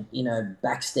top and then,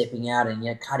 back stepping out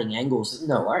and, cutting angles.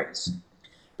 No worries.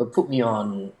 But put me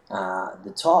on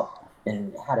the top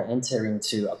and how to enter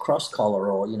into a cross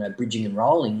collar or, bridging and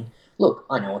rolling. Look,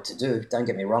 I know what to do. Don't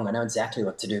get me wrong. I know exactly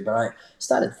what to do. But I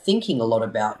started thinking a lot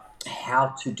about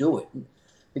how to do it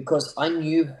because I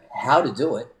knew how to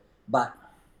do it, but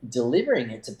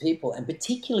delivering it to people, and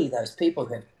particularly those people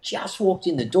who have just walked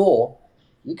in the door,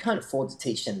 you can't afford to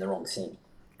teach them the wrong thing.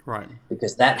 Right.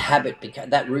 Because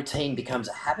that routine becomes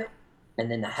a habit,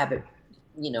 and then the habit,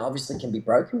 obviously can be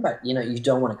broken, but you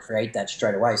don't want to create that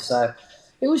straight away. So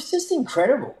it was just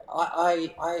incredible. I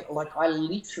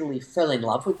literally fell in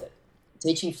love with it.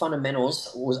 Teaching fundamentals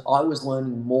I was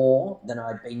learning more than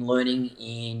I'd been learning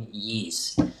in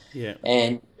years. Yeah.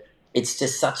 And it's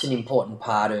just such an important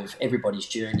part of everybody's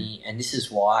journey, and this is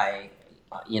why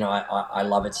I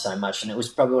love it so much. And it was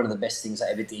probably one of the best things I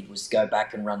ever did was go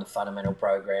back and run the fundamental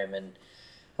program, and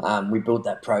we built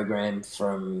that program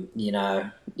from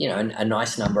a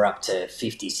nice number up to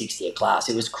 50, 60 a class.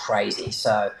 It was crazy.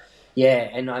 So yeah,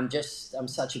 and I'm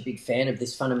such a big fan of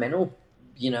this fundamental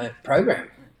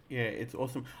program. Yeah, it's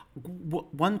awesome.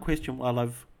 One question while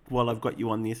I've got you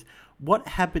on this: what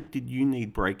habit did you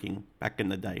need breaking back in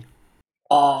the day?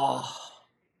 Oh,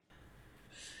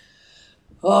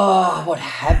 what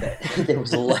habit? There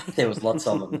was lots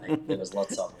of them, mate. There was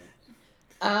lots of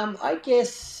them. I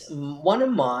guess one of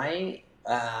my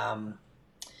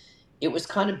it was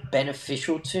kind of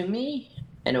beneficial to me,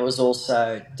 and it was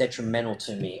also detrimental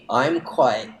to me. I'm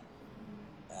quite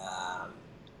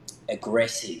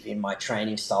aggressive in my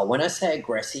training style. When I say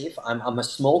aggressive, I'm a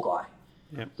small guy.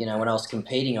 Yep. When I was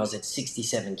competing, I was at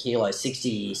 67 kilos,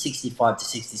 65 to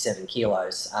 67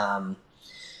 kilos.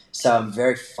 So I'm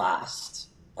very fast.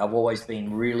 I've always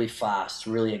been really fast,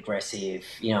 really aggressive.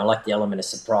 I like the element of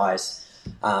surprise.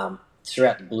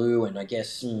 Throughout the blue and I guess,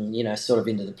 sort of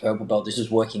into the purple belt, this was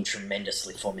working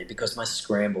tremendously for me because my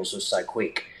scrambles were so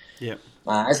quick. Yeah.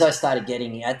 As I started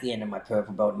getting at the end of my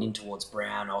purple belt and in towards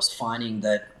brown, I was finding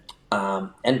that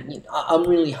And I'm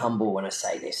really humble when I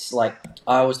say this. Like,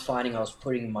 I was finding I was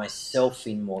putting myself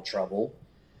in more trouble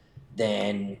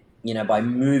than, by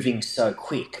moving so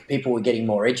quick. People were getting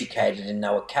more educated and they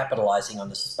were capitalizing on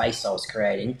the space I was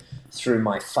creating through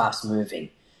my fast moving.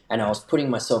 And I was putting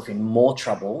myself in more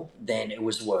trouble than it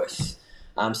was worth.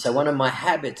 So one of my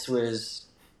habits was,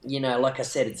 like I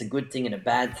said, it's a good thing and a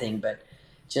bad thing, but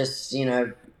just,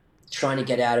 trying to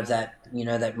get out of that,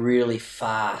 that really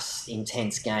fast,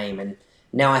 intense game. And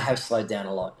now I have slowed down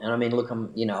a lot. And I mean, look,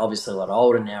 I'm, obviously a lot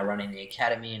older now, running the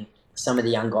academy, and some of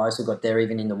the young guys who got there,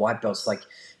 even in the white belts, like,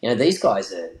 these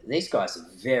guys are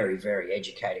very, very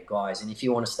educated guys. And if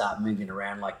you want to start moving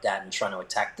around like that and trying to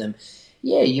attack them,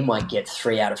 yeah, you might get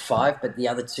 3 out of 5, but the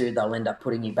other two, they'll end up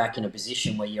putting you back in a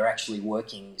position where you're actually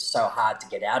working so hard to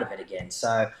get out of it again.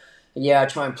 So, yeah, I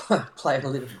try and play a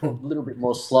little bit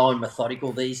more slow and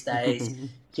methodical these days.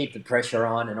 Keep the pressure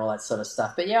on and all that sort of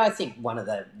stuff. But yeah, I think one of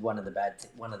the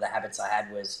habits I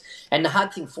had was, and the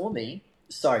hard thing for me,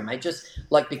 sorry mate, just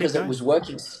like because it was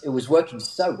working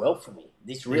so well for me.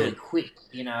 This really quick,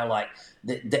 like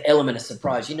the element of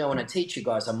surprise. When I teach you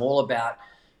guys, I'm all about,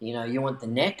 you want the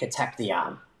neck, attack the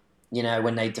arm.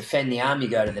 When they defend the arm, you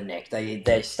go to the neck.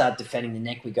 They start defending the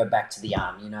neck, we go back to the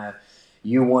arm.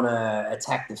 You want to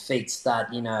attack the feet, start,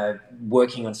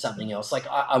 working on something else. Like,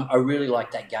 I really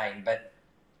like that game, but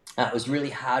it was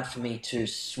really hard for me to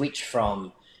switch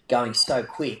from going so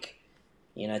quick,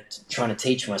 trying to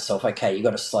teach myself, okay, you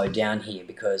got to slow down here,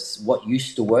 because what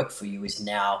used to work for you is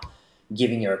now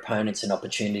giving your opponents an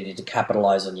opportunity to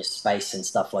capitalize on your space and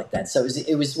stuff like that. So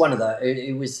it was one of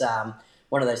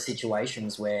those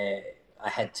situations where I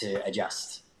had to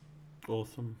adjust.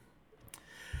 Awesome.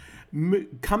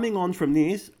 Coming on from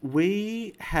this,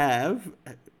 we have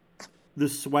the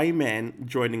Sway Man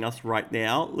joining us right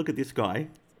now. Look at this guy.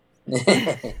 Is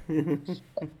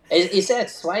that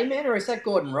Sway Man or is that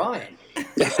Gordon Ryan?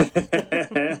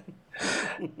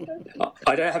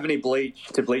 I don't have any bleach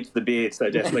to bleach the beard, so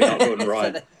definitely not Gordon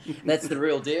Ryan. That's the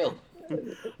real deal.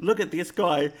 Look at this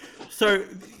guy. So,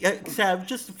 Sav,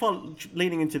 just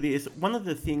leaning into this, one of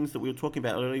the things that we were talking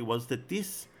about earlier was that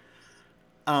this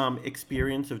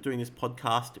experience of doing this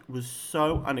podcast was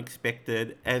so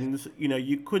unexpected, and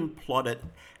you couldn't plot it.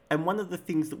 And one of the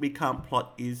things that we can't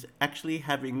plot is actually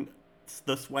having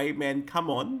the Sway Man come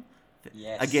on.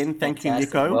 Yes, again, thank you,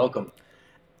 Nico. Welcome.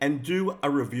 And do a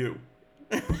review.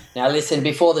 Now listen,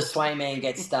 before the Sway Man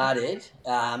gets started,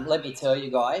 let me tell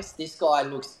you guys, this guy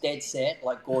looks dead set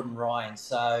like Gordon Ryan.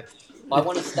 So I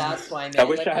want to start, Sway Man. I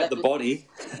wish I had the body.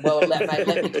 Well, let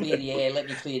me clear the air. Let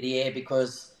me clear the air,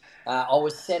 because I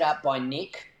was set up by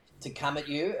Nick to come at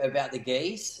you about the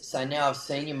geese. So now I've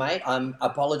seen you, mate. I'm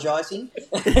apologising.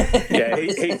 Yeah,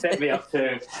 he set me up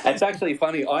too. It's actually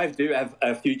funny. I do have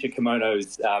a future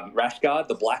kimono's rash guard,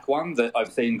 the black one that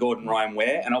I've seen Gordon Ryan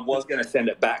wear, and I was going to send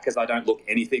it back because I don't look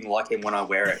anything like him when I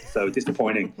wear it. So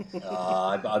disappointing.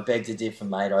 I beg to differ,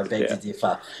 mate. I beg to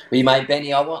differ. Well, mate,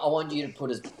 Benny, I want you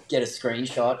to get a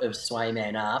screenshot of Sway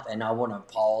Man up, and I want a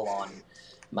poll on,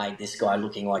 mate, this guy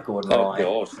looking like Gordon Ryan.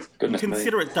 Oh, God. Goodness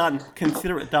Consider me. it done.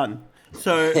 Consider it done.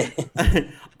 So,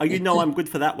 I'm good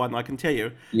for that one, I can tell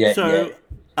you. Yeah, so,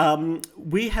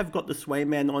 we have got the Sway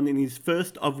Man on in his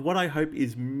first of what I hope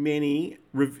is many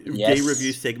gear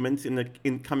review segments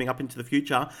in coming up into the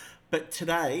future. But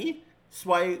today,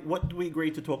 Sway, what do we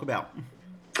agree to talk about?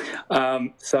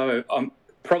 So I'm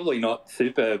probably not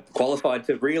super qualified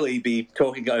to really be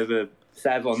talking over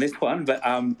Sav on this one, but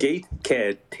gear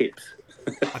care tips.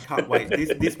 I can't wait.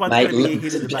 This one's mate, going to be a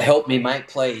hit of the debate. help me, mate,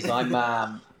 please.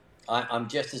 I'm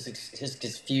just as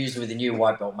confused with the new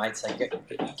white belt, mate. So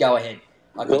go ahead.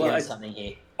 I can get something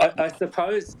here. I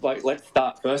suppose, let's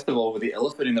start first of all with the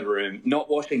elephant in the room: not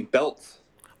washing belts.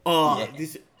 Oh, yeah.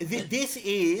 This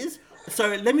is. So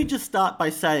let me just start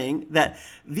by saying that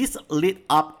this lit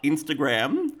up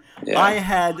Instagram. Yeah. I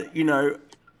had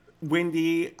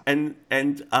Wendy and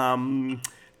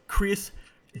Chris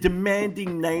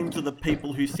demanding names of the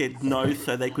people who said no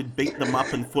so they could beat them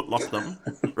up and footlock them,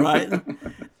 right?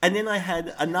 And then I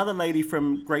had another lady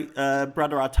from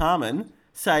Brother Artaman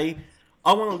say,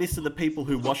 I want a list of the people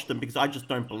who washed them because I just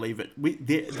don't believe it.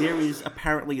 There is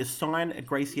apparently a sign at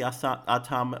Brother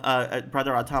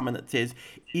Artaman that says,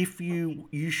 if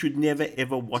you should never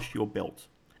ever wash your belt.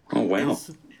 Oh, wow.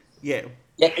 Yeah,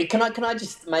 can I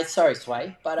just, mate, sorry,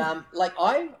 Sway, but I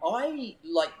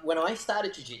when I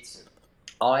started jiu-jitsu,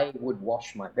 I would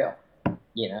wash my belt.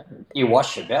 You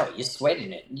wash your belt, you sweat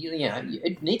in it.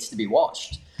 It needs to be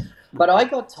washed. But I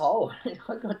got told, I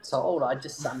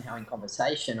just somehow in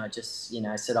conversation,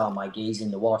 said, oh, my gi's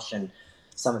in the wash. And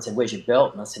someone said, where's your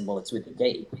belt? And I said, well, it's with the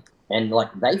gi. And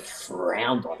like they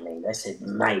frowned on me. They said,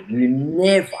 "Mate, you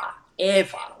never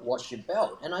ever wash your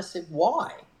belt." And I said,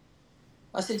 "Why?"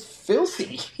 I said, "It's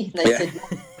filthy." And they said,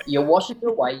 "No, you're washing it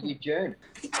away, you journey."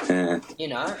 You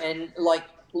know, and like,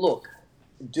 look,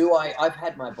 I've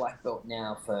had my black belt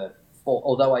now for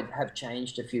although I have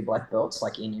changed a few black belts,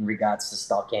 like in regards to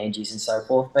stock Angies and so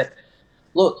forth. But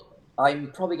look,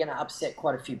 I'm probably going to upset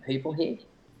quite a few people here,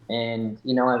 and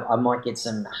you know, I might get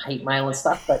some hate mail and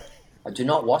stuff. But I do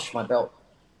not wash my belt.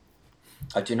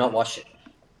 I do not wash it.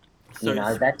 You So,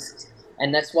 know,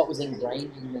 that's what was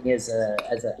ingrained in me as a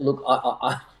look.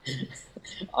 I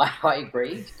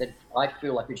agree that I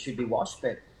feel like it should be washed,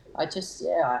 but I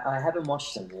haven't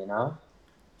washed them. You know.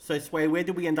 Sway, where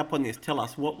did we end up on this? Tell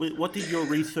us, what did your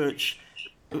research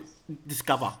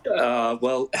discover?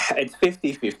 Well, it's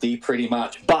 50-50 pretty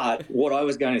much. But what I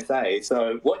was going to say,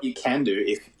 so what you can do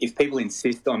if people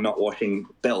insist on not washing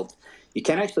belts, you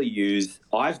can actually use,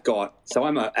 I'm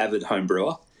an avid home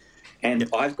brewer, and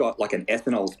I've got like an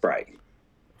ethanol spray.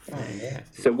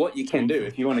 So what you can do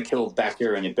if you want to kill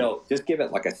bacteria in your belt, just give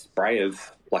it like a spray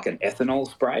of like an ethanol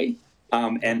spray,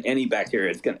 and any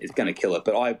bacteria is going to kill it.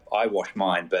 But I wash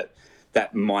mine, but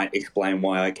that might explain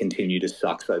why I continue to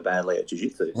suck so badly at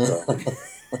jiu-jitsu. So.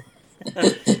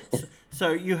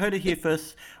 So you heard it here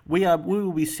first. We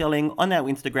will be selling on our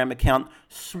Instagram account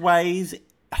Sway's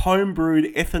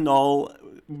homebrewed ethanol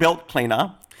belt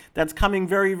cleaner. That's coming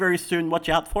very, very soon. Watch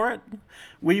out for it.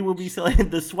 We will be selling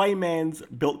the Sway Man's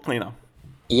belt cleaner.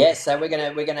 Yes, so we're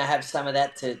gonna have some of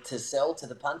that to sell to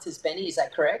the punters, Benny. Is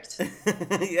that correct?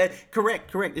 Yeah,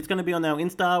 correct. It's going to be on our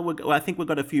Insta. I think we've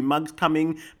got a few mugs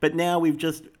coming, but now we've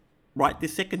just right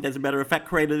this second, as a matter of fact,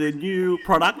 created a new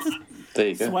product. There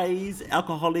you go. Sway's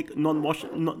alcoholic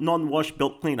non-wash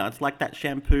belt cleaner. It's like that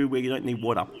shampoo where you don't need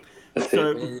water.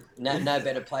 So No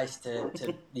better place to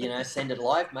send it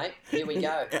live, mate. Here we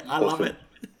go. I love it.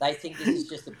 They think this is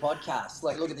just a podcast.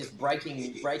 Like, look at this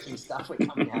breaking stuff we're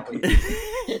coming out with.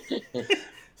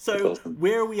 So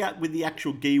where are we at with the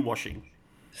actual gi washing?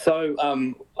 So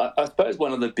I suppose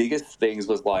one of the biggest things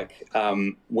was like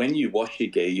when you wash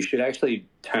your gi, you should actually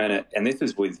turn it, and this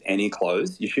is with any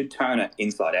clothes, you should turn it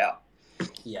inside out.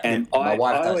 Yeah, and my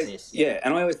wife does always, this. Yeah,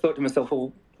 and I always thought to myself,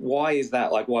 well, why is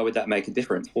that? Like, why would that make a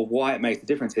difference? Well, why it makes a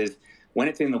difference is when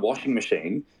it's in the washing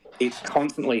machine, it's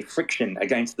constantly friction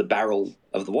against the barrel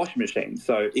of the washing machine.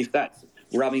 So if that's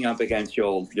rubbing up against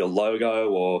your logo,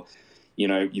 or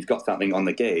you've got something on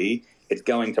the gi, it's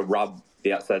going to rub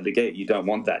the outside of the gi. You don't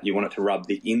want that. You want it to rub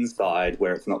the inside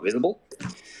where it's not visible.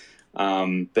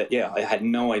 But yeah, I had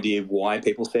no idea why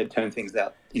people said turn things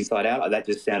out inside out. That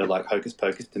just sounded like hocus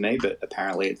pocus to me, but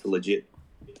apparently it's a legit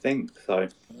thing. So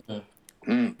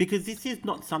Because this is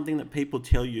not something that people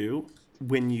tell you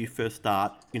when you first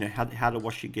start, how to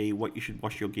wash your gi, what you should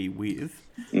wash your gi with.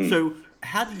 So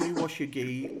how do you wash your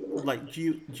gi? Like, do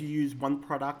you use one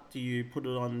product? Do you put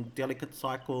it on delicate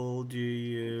cycle? Do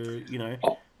you,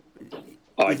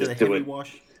 I is it a heavy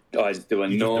wash? I just do a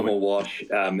normal wash,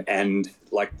 and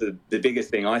like the biggest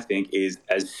thing I think is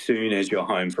as soon as you're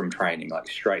home from training, like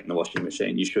straight in the washing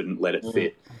machine. You shouldn't let it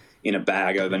sit in a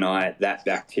bag overnight. That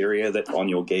bacteria that's on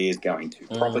your gi is going to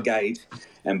propagate,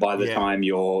 and by the time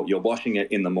you're washing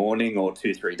it in the morning or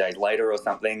 2-3 days later or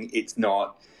something, it's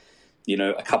not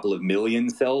a couple of million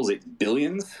cells, it's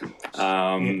billions.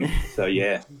 So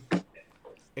yeah.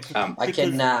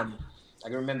 I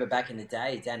can remember back in the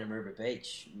day down in River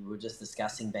Beach, we were just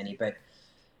discussing, Benny, but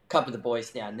a couple of the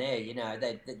boys down there,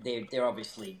 they're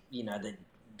obviously, the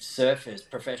surfers,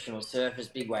 professional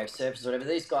surfers, big wave surfers, whatever.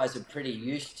 These guys are pretty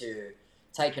used to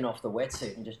taking off the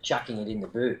wetsuit and just chucking it in the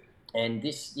boot. And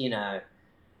this, I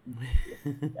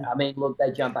mean, look,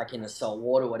 they jump back in the salt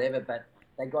water, whatever, but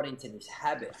they got into this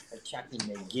habit of chucking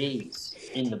their gis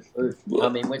in the boot. I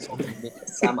mean, we're talking mid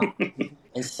summer.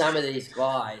 And some of these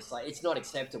guys, like, it's not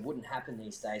acceptable, wouldn't happen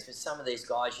these days, but some of these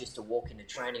guys used to walk into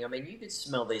training. I mean, you could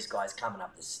smell these guys coming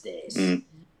up the stairs.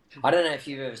 I don't know if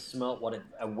you've ever smelt what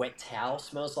a wet towel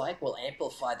smells like. Well,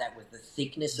 amplify that with the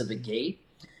thickness of a gi.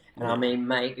 And I mean,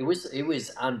 mate, it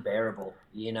was unbearable.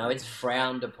 It's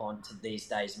frowned upon these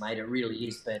days, mate. It really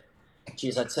is. But,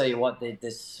 geez, I tell you what,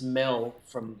 the smell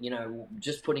from,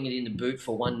 just putting it in the boot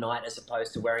for one night as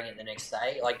opposed to wearing it the next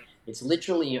day, like, it's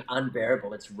literally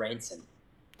unbearable. It's rancid.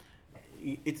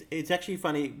 It's actually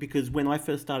funny because when I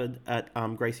first started at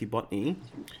Gracie Botany,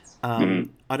 I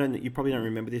don't. You probably don't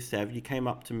remember this, Sav. You came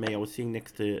up to me. I was sitting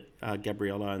next to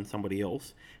Gabriella and somebody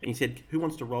else, and you said, "Who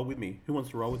wants to roll with me? Who wants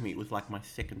to roll with me?" It was like my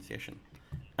second session,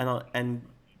 and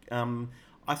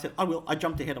I said, "I will." I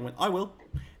jumped ahead. I went, "I will,"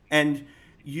 and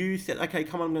you said, "Okay,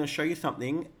 come on. I'm going to show you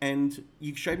something." And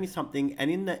you showed me something,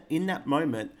 and in that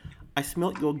moment, I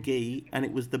smelt your ghee, and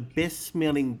it was the best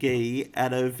smelling ghee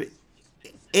out of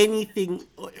anything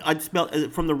I'd smelt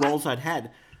from the rolls I'd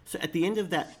had. So at the end of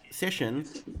that session,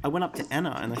 I went up to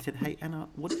Anna and I said, "Hey Anna,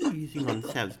 what are you using on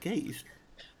Sav's geese?"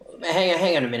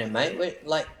 Hang on a minute, mate.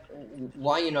 Like,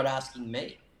 why are you not asking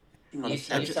me? You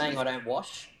just- saying I don't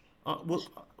wash?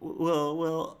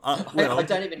 Well, I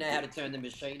don't even know how to turn the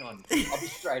machine on. I'll be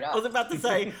straight I was up. about to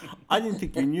say, I didn't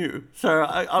think you knew. So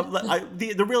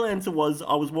the real answer was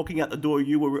I was walking out the door.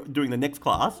 You were doing the next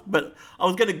class, but I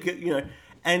was going to,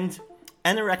 and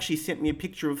Anna actually sent me a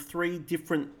picture of 3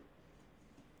 different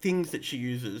things that she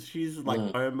uses. She uses like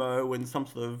Omo and some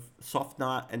sort of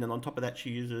softener, and then on top of that she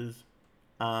uses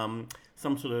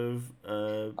some sort of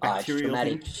bacterial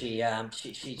thing.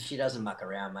 She doesn't muck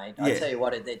around, mate. Yeah. I tell you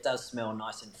what, it does smell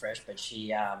nice and fresh, but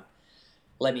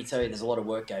let me tell you, there's a lot of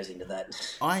work goes into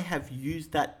that. I have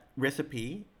used that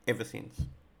recipe ever since.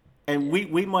 And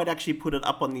we might actually put it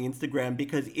up on the Instagram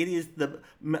because it is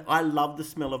I love the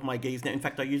smell of my geese now. In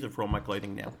fact, I use it for all my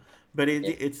clothing now. But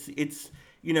it's it's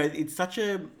such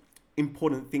a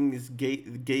important thing, this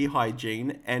ghee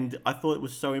hygiene, and I thought it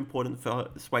was so important for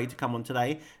Sway to come on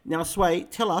today. Now, Sway,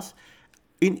 tell us,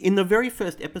 in the very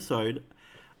first episode,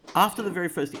 after the very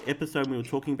first episode we were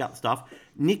talking about stuff,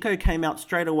 Nico came out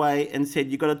straight away and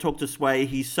said, "You got to talk to Sway.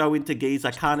 He's so into geese,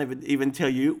 I can't even tell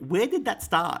you." Where did that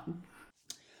start?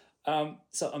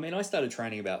 So, I mean, I started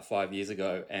training about 5 years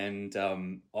ago, and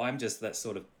I'm just that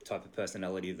sort of type of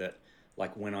personality that,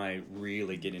 like, when I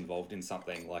really get involved in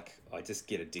something, like, I just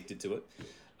get addicted to it.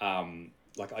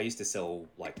 Like, I used to sell,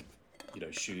 like,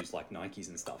 shoes like Nikes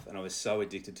and stuff, and I was so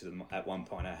addicted to them. At one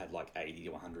point, I had like 80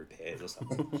 to 100 pairs or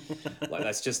something. Like,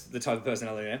 that's just the type of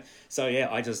personality I am. So, yeah,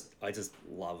 I just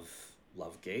love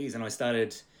geese, and I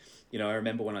started... I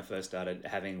remember when I first started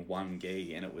having one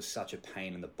gi, and it was such a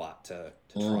pain in the butt to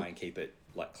try and keep it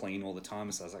like clean all the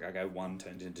time. So I was like, okay, 1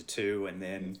 turned into 2, and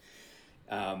then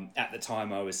at the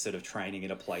time I was sort of training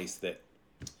in a place that,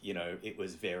 it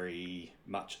was very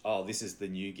much, oh, this is the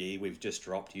new gi we've just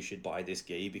dropped. You should buy this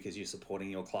gi because you're supporting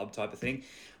your club type of thing,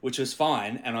 which was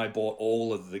fine. And I bought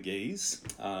all of the gis.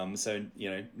 So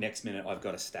next minute I've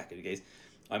got a stack of gis.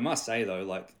 I must say though,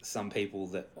 like some people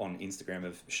that on Instagram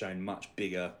have shown much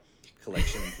bigger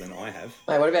collections than I have.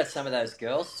 Mate, what about some of those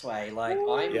girls, Sway? Like,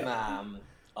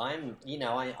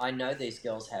 I know these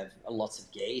girls have lots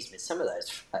of geese, but some of those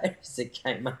photos that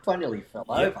came up, I nearly fell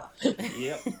over.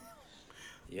 Yep.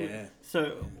 Yeah.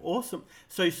 So awesome.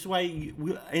 So Sway,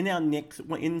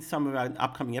 in some of our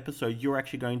upcoming episodes, you're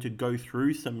actually going to go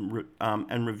through some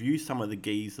and review some of the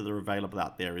geese that are available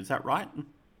out there. Is that right?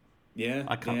 Yeah.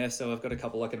 So I've got a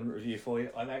couple I can review for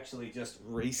you. I've actually just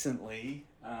recently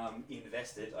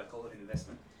invested, I call it an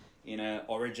investment, in a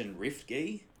Origin Rift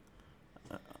gi.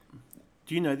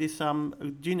 Do you know this?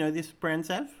 Do you know this brand,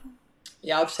 Sav?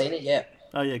 Yeah, I've seen it. Yeah.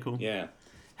 Oh yeah, cool. Yeah.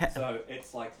 So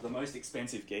it's like the most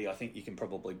expensive gi I think you can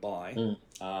probably buy,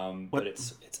 but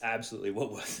it's absolutely well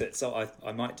worth it. So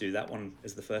I might do that one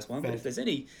as the first one. But if there's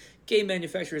any gi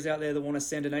manufacturers out there that want to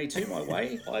send an A2 my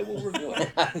way, I will review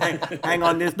it. Hang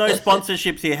on, there's no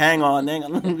sponsorships here. Hang on.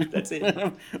 That's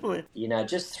it.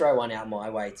 Just throw one out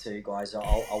my way too, guys. I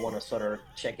want to sort of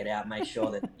check it out, make sure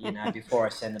that before I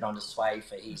send it on to Sway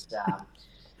for his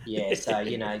So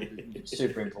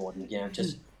super important.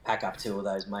 Just pack up 2 of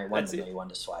those, mate. One to me, one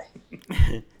to Sway.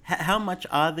 How much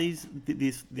are this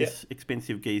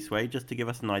expensive geese, Sway? Just to give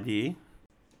us an idea.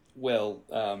 Well,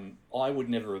 I would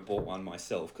never have bought one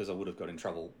myself because I would have got in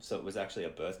trouble. So it was actually a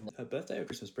birthday or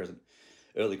Christmas present,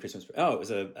 early Christmas. It was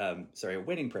a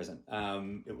wedding present.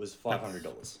 It was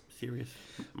 $500. Serious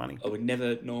money. I would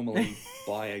never normally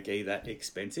buy a gi that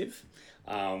expensive,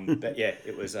 but yeah,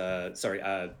 it was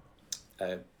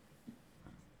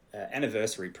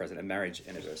anniversary present, a marriage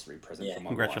anniversary present from my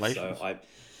congratulations. wife. So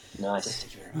Nice.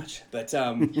 Thank you very much.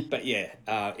 But yeah,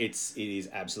 it is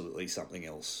absolutely something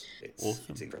else.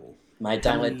 It's incredible. Mate,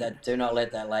 do not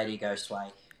let that lady go, Sway.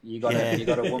 You got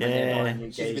a woman there buying you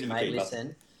geese, mate.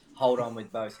 Listen, hold on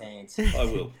with both hands. I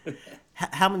will.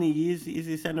 How many years is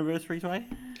this anniversary, Sway?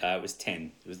 It was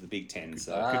 10. It was the big 10.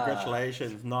 So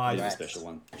congratulations. Nice. It was a special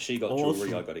one. She got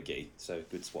jewelry, I got a gi. So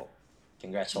good swap.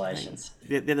 Congratulations.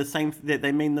 They're the same.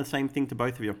 They mean the same thing to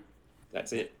both of you.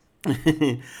 That's it.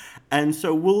 And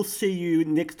so we'll see you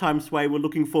next time, Sway. We're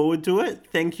looking forward to it.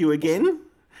 Thank you again,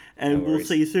 and we'll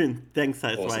see you soon. Thanks,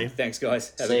 awesome. Sway. Thanks,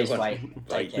 guys. Have see a you, good Sway. one.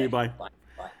 Take care. Bye. Bye.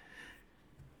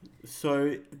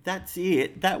 So that's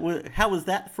it. How was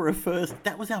that for a first?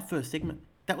 That was our first segment.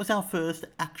 That was our first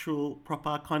actual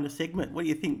proper kind of segment. What do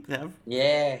you think, Sav?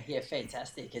 Yeah,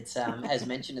 fantastic. It's as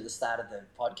mentioned at the start of the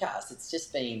podcast, it's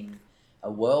just been a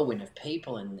whirlwind of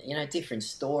people and different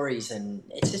stories, and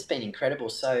it's just been incredible.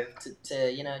 So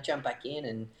to jump back in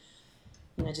and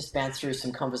just bounce through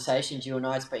some conversations, you and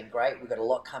I, it's been great. We've got a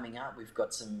lot coming up. We've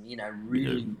got some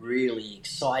really really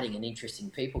exciting and interesting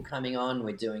people coming on.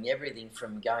 We're doing everything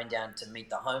from going down to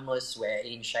meet the homeless, where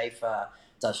Ian Schaefer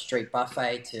does street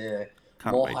buffet, to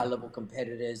more high level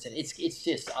competitors, and it's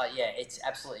just it's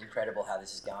absolutely incredible how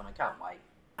this is going. I can't wait.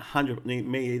 100,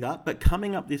 me either. But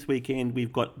coming up this weekend,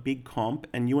 we've got big comp,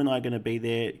 and you and I are going to be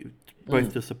there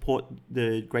both to support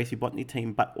the Gracie Botany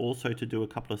team, but also to do a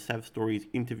couple of Sav Stories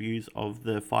interviews of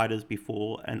the fighters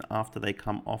before and after they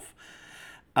come off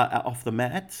the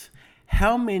mats.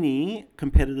 How many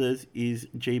competitors is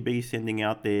GB sending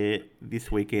out there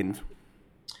this weekend?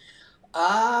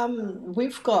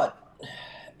 We've got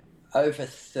over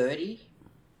 30,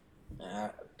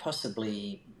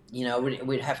 possibly.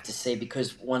 We'd have to see,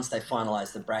 because once they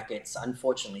finalise the brackets,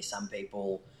 unfortunately, some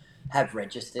people have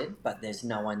registered, but there's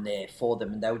no one there for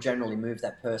them, and they'll generally move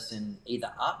that person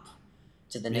either up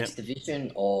to the next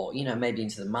division, or maybe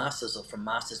into the Masters, or from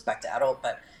Masters back to adult.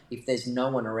 But if there's no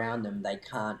one around them, they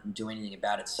can't do anything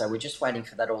about it. So we're just waiting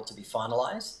for that all to be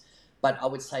finalised. But I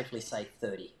would safely say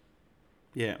 30.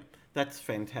 Yeah, that's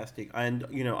fantastic, and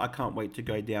I can't wait to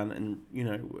go down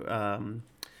and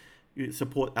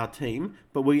support our team.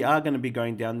 But we are going to be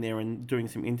going down there and doing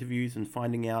some interviews and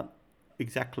finding out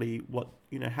exactly what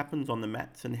happens on the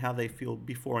mats and how they feel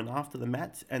before and after the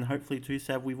mats. And hopefully too,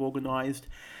 Sav, we've organised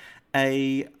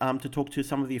to talk to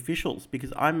some of the officials,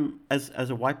 because I'm as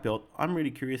a white belt, I'm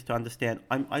really curious to understand.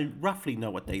 I roughly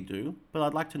know what they do, but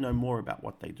I'd like to know more about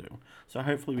what they do. So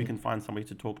hopefully we can find somebody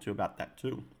to talk to about that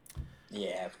too.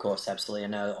 Yeah, of course, absolutely. I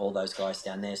know all those guys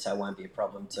down there, so it won't be a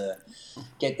problem to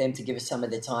get them to give us some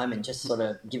of their time and just sort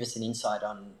of give us an insight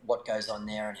on what goes on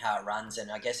there and how it runs.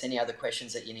 And I guess any other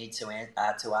questions that you need to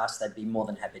ask, they'd be more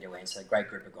than happy to answer. Great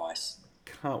group of guys.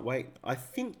 Can't wait. I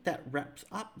think that wraps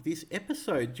up this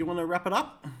episode. Do you want to wrap it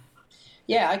up?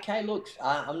 Yeah, okay, look,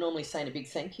 I'm normally saying a big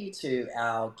thank you to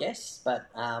our guests, but,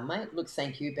 mate, look,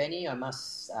 thank you, Benny. I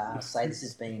must say this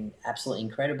has been absolutely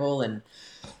incredible, and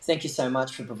thank you so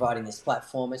much for providing this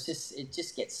platform. It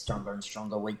just gets stronger and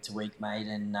stronger week to week, mate,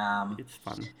 and it's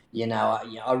fun.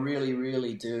 I really,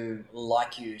 really do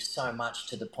like you so much,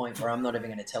 to the point where I'm not even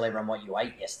going to tell everyone what you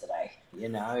ate yesterday.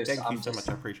 Thank you so much.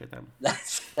 I appreciate that.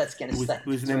 That's going to stay. It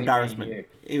was an embarrassment.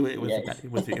 It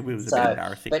was a bit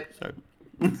embarrassing.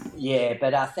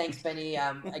 But thanks, Benny.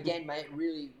 Again, mate,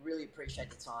 really, really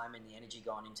appreciate the time and the energy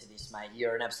going into this, mate.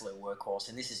 You're an absolute workhorse,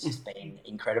 and this has just been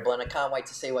incredible, and I can't wait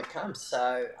to see what comes.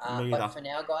 So, but for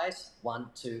now, guys, 1,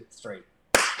 2, 3.